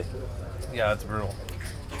already. Yeah, it's brutal.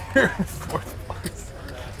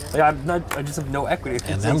 Like, I just have no equity.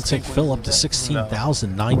 And that'll take Phil up to One of my favorite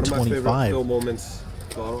 16,925. Phil moments,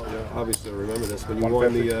 so obviously I remember this, when you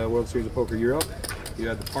won the World Series of Poker Europe, you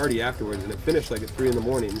had the party afterwards, and it finished like at 3 in the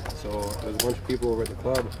morning, so there was a bunch of people over at the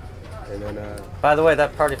club, and then By the way,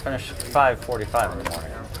 that party finished 5:45 in the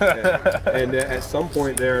morning. and at some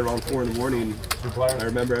point there around 4 in the morning, I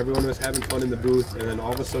remember everyone was having fun in the booth, and then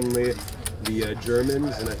all of a sudden the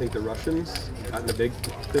Germans and I think the Russians got in a big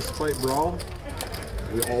fist fight brawl.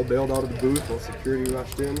 We all bailed out of the booth while security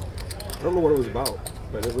rushed in. I don't know what it was about,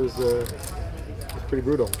 but it was pretty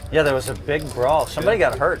brutal. Yeah, there was a big brawl. Somebody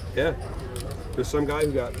got hurt. Yeah. There's some guy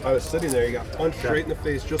who I was sitting there, he got punched straight in the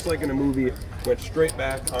face, just like in a movie, went straight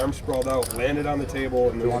back, arms sprawled out, landed on the table,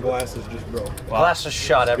 and then the glasses just broke. Glasses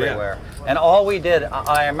shot everywhere. And all we did,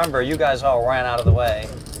 I remember you guys all ran out of the way,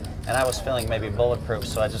 and I was feeling maybe bulletproof,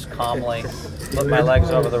 so I just calmly put my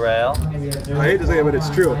legs over the rail. I hate to say it, but it's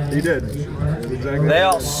true. He did. That's exactly They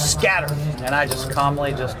what all he did. scattered, and I just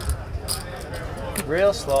calmly,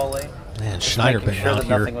 real slowly, Man, Schneider making been sure out that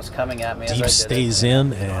here. nothing was coming at me as I Deep did stays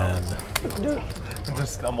in, and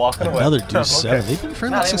I'm walking away. another I'm deuce okay. seven. They've been it.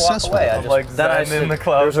 fairly No, I didn't walk successful. away. I I'm just, like then I zen in stood, the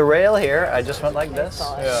club. there was a rail here. I just went like this,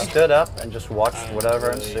 Yeah. stood up, and just watched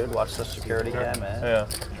whatever ensued. Watched the security cam in. Yeah.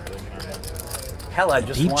 Hell, I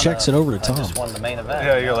just Deep won checks it over to I just Tom. won the main event.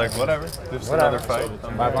 Yeah, you're like, whatever. There's Whatever. another fight.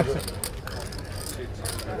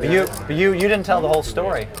 But you didn't tell the whole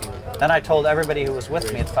story. Then I told everybody who was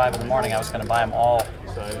with me at 5 in the morning I was going to buy them all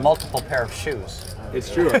multiple pair of shoes. It's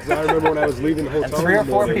true. 'Cause I remember when I was leaving the hotel And 3 or in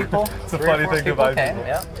the 4 morning. people. It's a 3 or funny 4 thing to people buy came, people.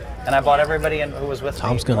 yeah. And I bought everybody who was with me.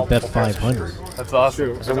 Tom's going to bet multiple pairs of 500. shoes. That's awesome.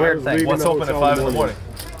 True. It's a weird thing. What's open at 5 in the morning?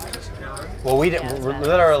 Well, we didn't.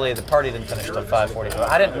 Literally, the party didn't finish till 5:45.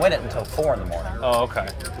 I didn't win it until 4 in the morning. Oh, okay.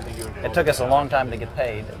 It took us a long time to get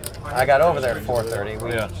paid. I got over there at 4:30.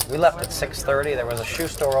 Yeah. We left at 6:30. There was a shoe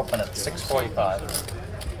store open at 6:45.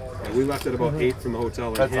 And we left at about 8 from the hotel,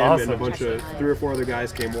 and That's him and awesome. a bunch of 3 or 4 other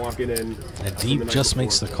guys came walking in. And from the Deep night just before.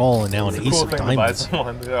 makes the call, and now an It's a ace cool of thing to buy diamonds.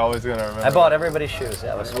 someone. They're always going to remember. I bought everybody's shoes.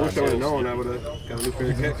 That was I wish I fun. would have known. I would have got a new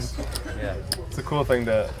pair of kicks. Yeah. It's a cool thing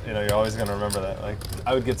that, you're always going to remember that. Like,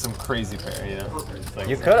 I would get some crazy pair, It's like,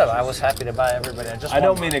 You could have. I was happy to buy everybody. I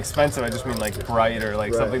don't mean expensive. I just mean like bright or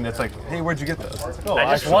like Right. something that's like, hey, where'd you get those? It's like, oh, I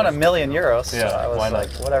just actually. won €1 million, so Yeah, I was why not?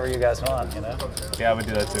 like, whatever you guys want, Yeah, I would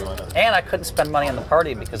do that too. Why not? And I couldn't spend money on the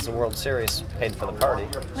party because the World Series paid for the party.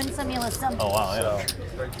 Win some, you lose some. Oh wow, yeah.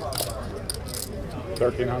 So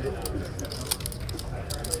 1,300.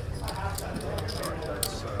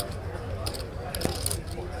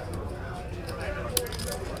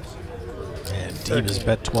 And Deep has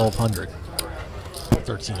bet 1,200.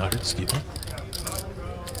 1,300, excuse me.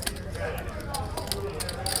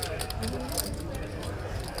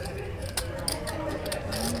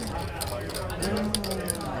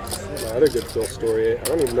 I had a good Phil story. I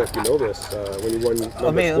don't even know if you know this. When you won number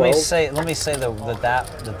let me 12, say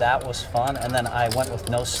that was fun, and then I went with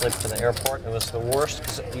no sleep to the airport. It was the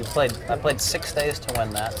worst because I played 6 days to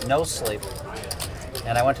win that, no sleep,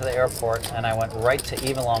 and I went to the airport and I went right to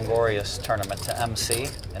Eva Longoria's tournament to MC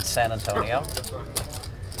in San Antonio.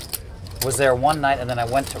 Was there one night, and then I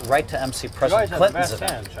went right to MC President Clinton's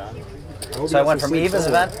event. So I went from Eva's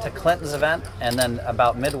event to Clinton's event, and then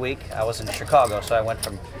about midweek I was in Chicago. So I went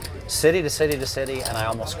from city to city to city, and I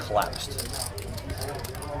almost collapsed.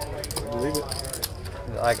 Believe it.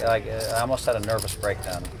 I almost had a nervous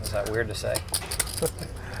breakdown. Is that weird to say?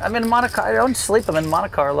 I'm in Monte Carlo. I don't sleep. I'm in Monte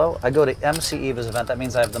Carlo. I go to MC Eva's event. That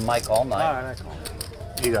means I have the mic all night.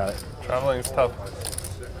 You got it. Traveling is tough.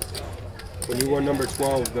 When you won number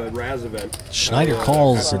 12, the Raz event. Schneider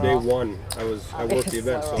calls, After and day 1, I worked the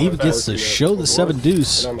event. So Deep I gets was to in the show the 7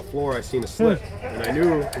 deuce. And on the floor, I seen a slip, and I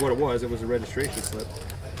knew what it was. It was a registration slip.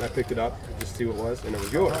 And I picked it up just to see what it was, and it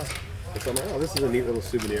was yours. And so I'm like, oh, this is a neat little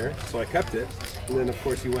souvenir. So I kept it, and then of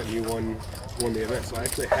course you went and you won the event. So I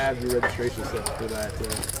actually have your registration slip for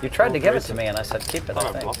that. You tried to give it to me, and I said, keep it,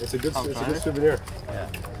 I think. It's a good souvenir. Yeah.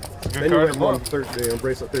 Then you had one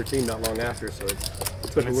bracelet 13 not long after, so it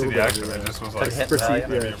took a Didn't see little the bit action. of It just was Took like, hit perceived,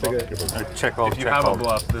 value. yeah, took a- Check all. if you check have all. a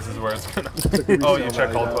bluff, this is where it's gonna. a Oh, you resale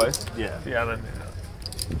check value. all twice. Yeah. Yeah, then.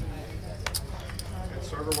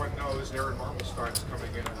 everyone knows Aaron Marmelstein's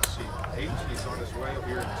coming in the seat 8. He's on his way. He'll be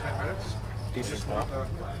here in 10 minutes. He just won the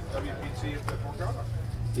WPT at the Borgata.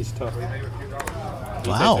 He's tough. So he made a few dollars.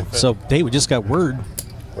 Wow. So, Dave, we just got word.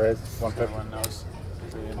 Where's 151 knows?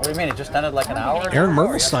 What do you mean? It just ended like an hour? Aaron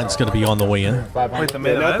Mermelstein's going to be on the way in. Wait, the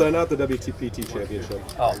main not event? the WTPT championship.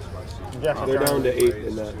 Oh. They're down to 8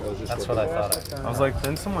 in that. That's what I thought. I was like,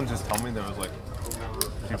 didn't someone just tell me there was like...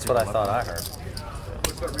 That's what I thought I heard.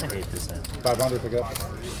 I hate this end. 500 to go.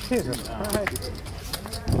 Jesus Christ.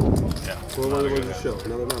 Yeah. Well, what was the show?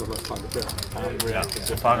 Another round about Pocket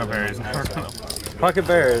Bear. Pocket Bear is never gonna... Pocket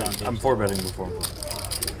Bear, I'm 4-betting before.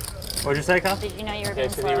 What'd you say, Kyle? Did you know you were Okay, being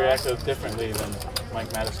so slow? he reacted differently than Mike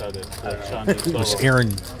Matasow did. Sean did It was slower.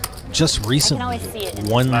 Aaron just recently always see it in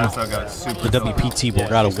won the Matasow got super WPT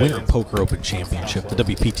Borgata Winter Poker Open Championship, the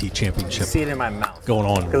WPT Championship See it in my mouth. going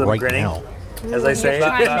on Because I'm right grinning. now. As I say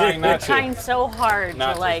You're trying so hard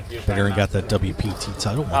to like. But Aaron got that WPT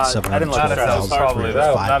title, won I didn't look at Matasow was probably the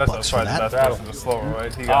 $712,000 Matasow's for probably the that. best person to slower,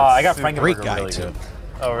 right? He I got super- Frankenberger Great guy, really too. good.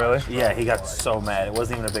 Oh, really? Yeah, he got so mad. It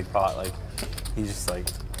wasn't even a big pot. Like, he just like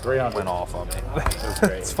went off on me. It was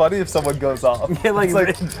great. It's funny if someone goes off. Yeah, like-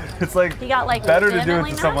 it's like He got like better to do it legitimately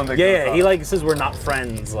to mad? someone that Yeah, goes yeah. He off. like says we're not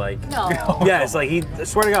friends. Like, No. yeah, it's like he. I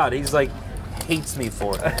swear to God, he's like hates me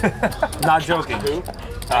for it. Not joking.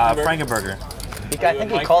 Frankenberger. I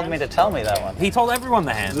think he called me to tell me that one. He told everyone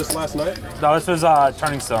the hand. Was this last night? No, this was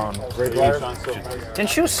Turning Stone.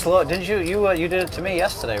 Didn't you slow? Didn't you? You did it to me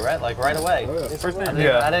yesterday, right? Like right away. First I man.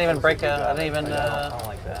 didn't, I didn't even break. I didn't even.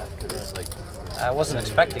 I wasn't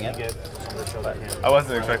expecting it. I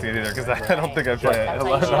wasn't expecting it either because I don't think I play That's a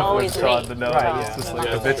why lot you should of always with Sean wait. to know Right, that it's just like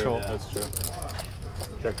habitual. That's true.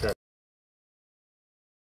 Check that.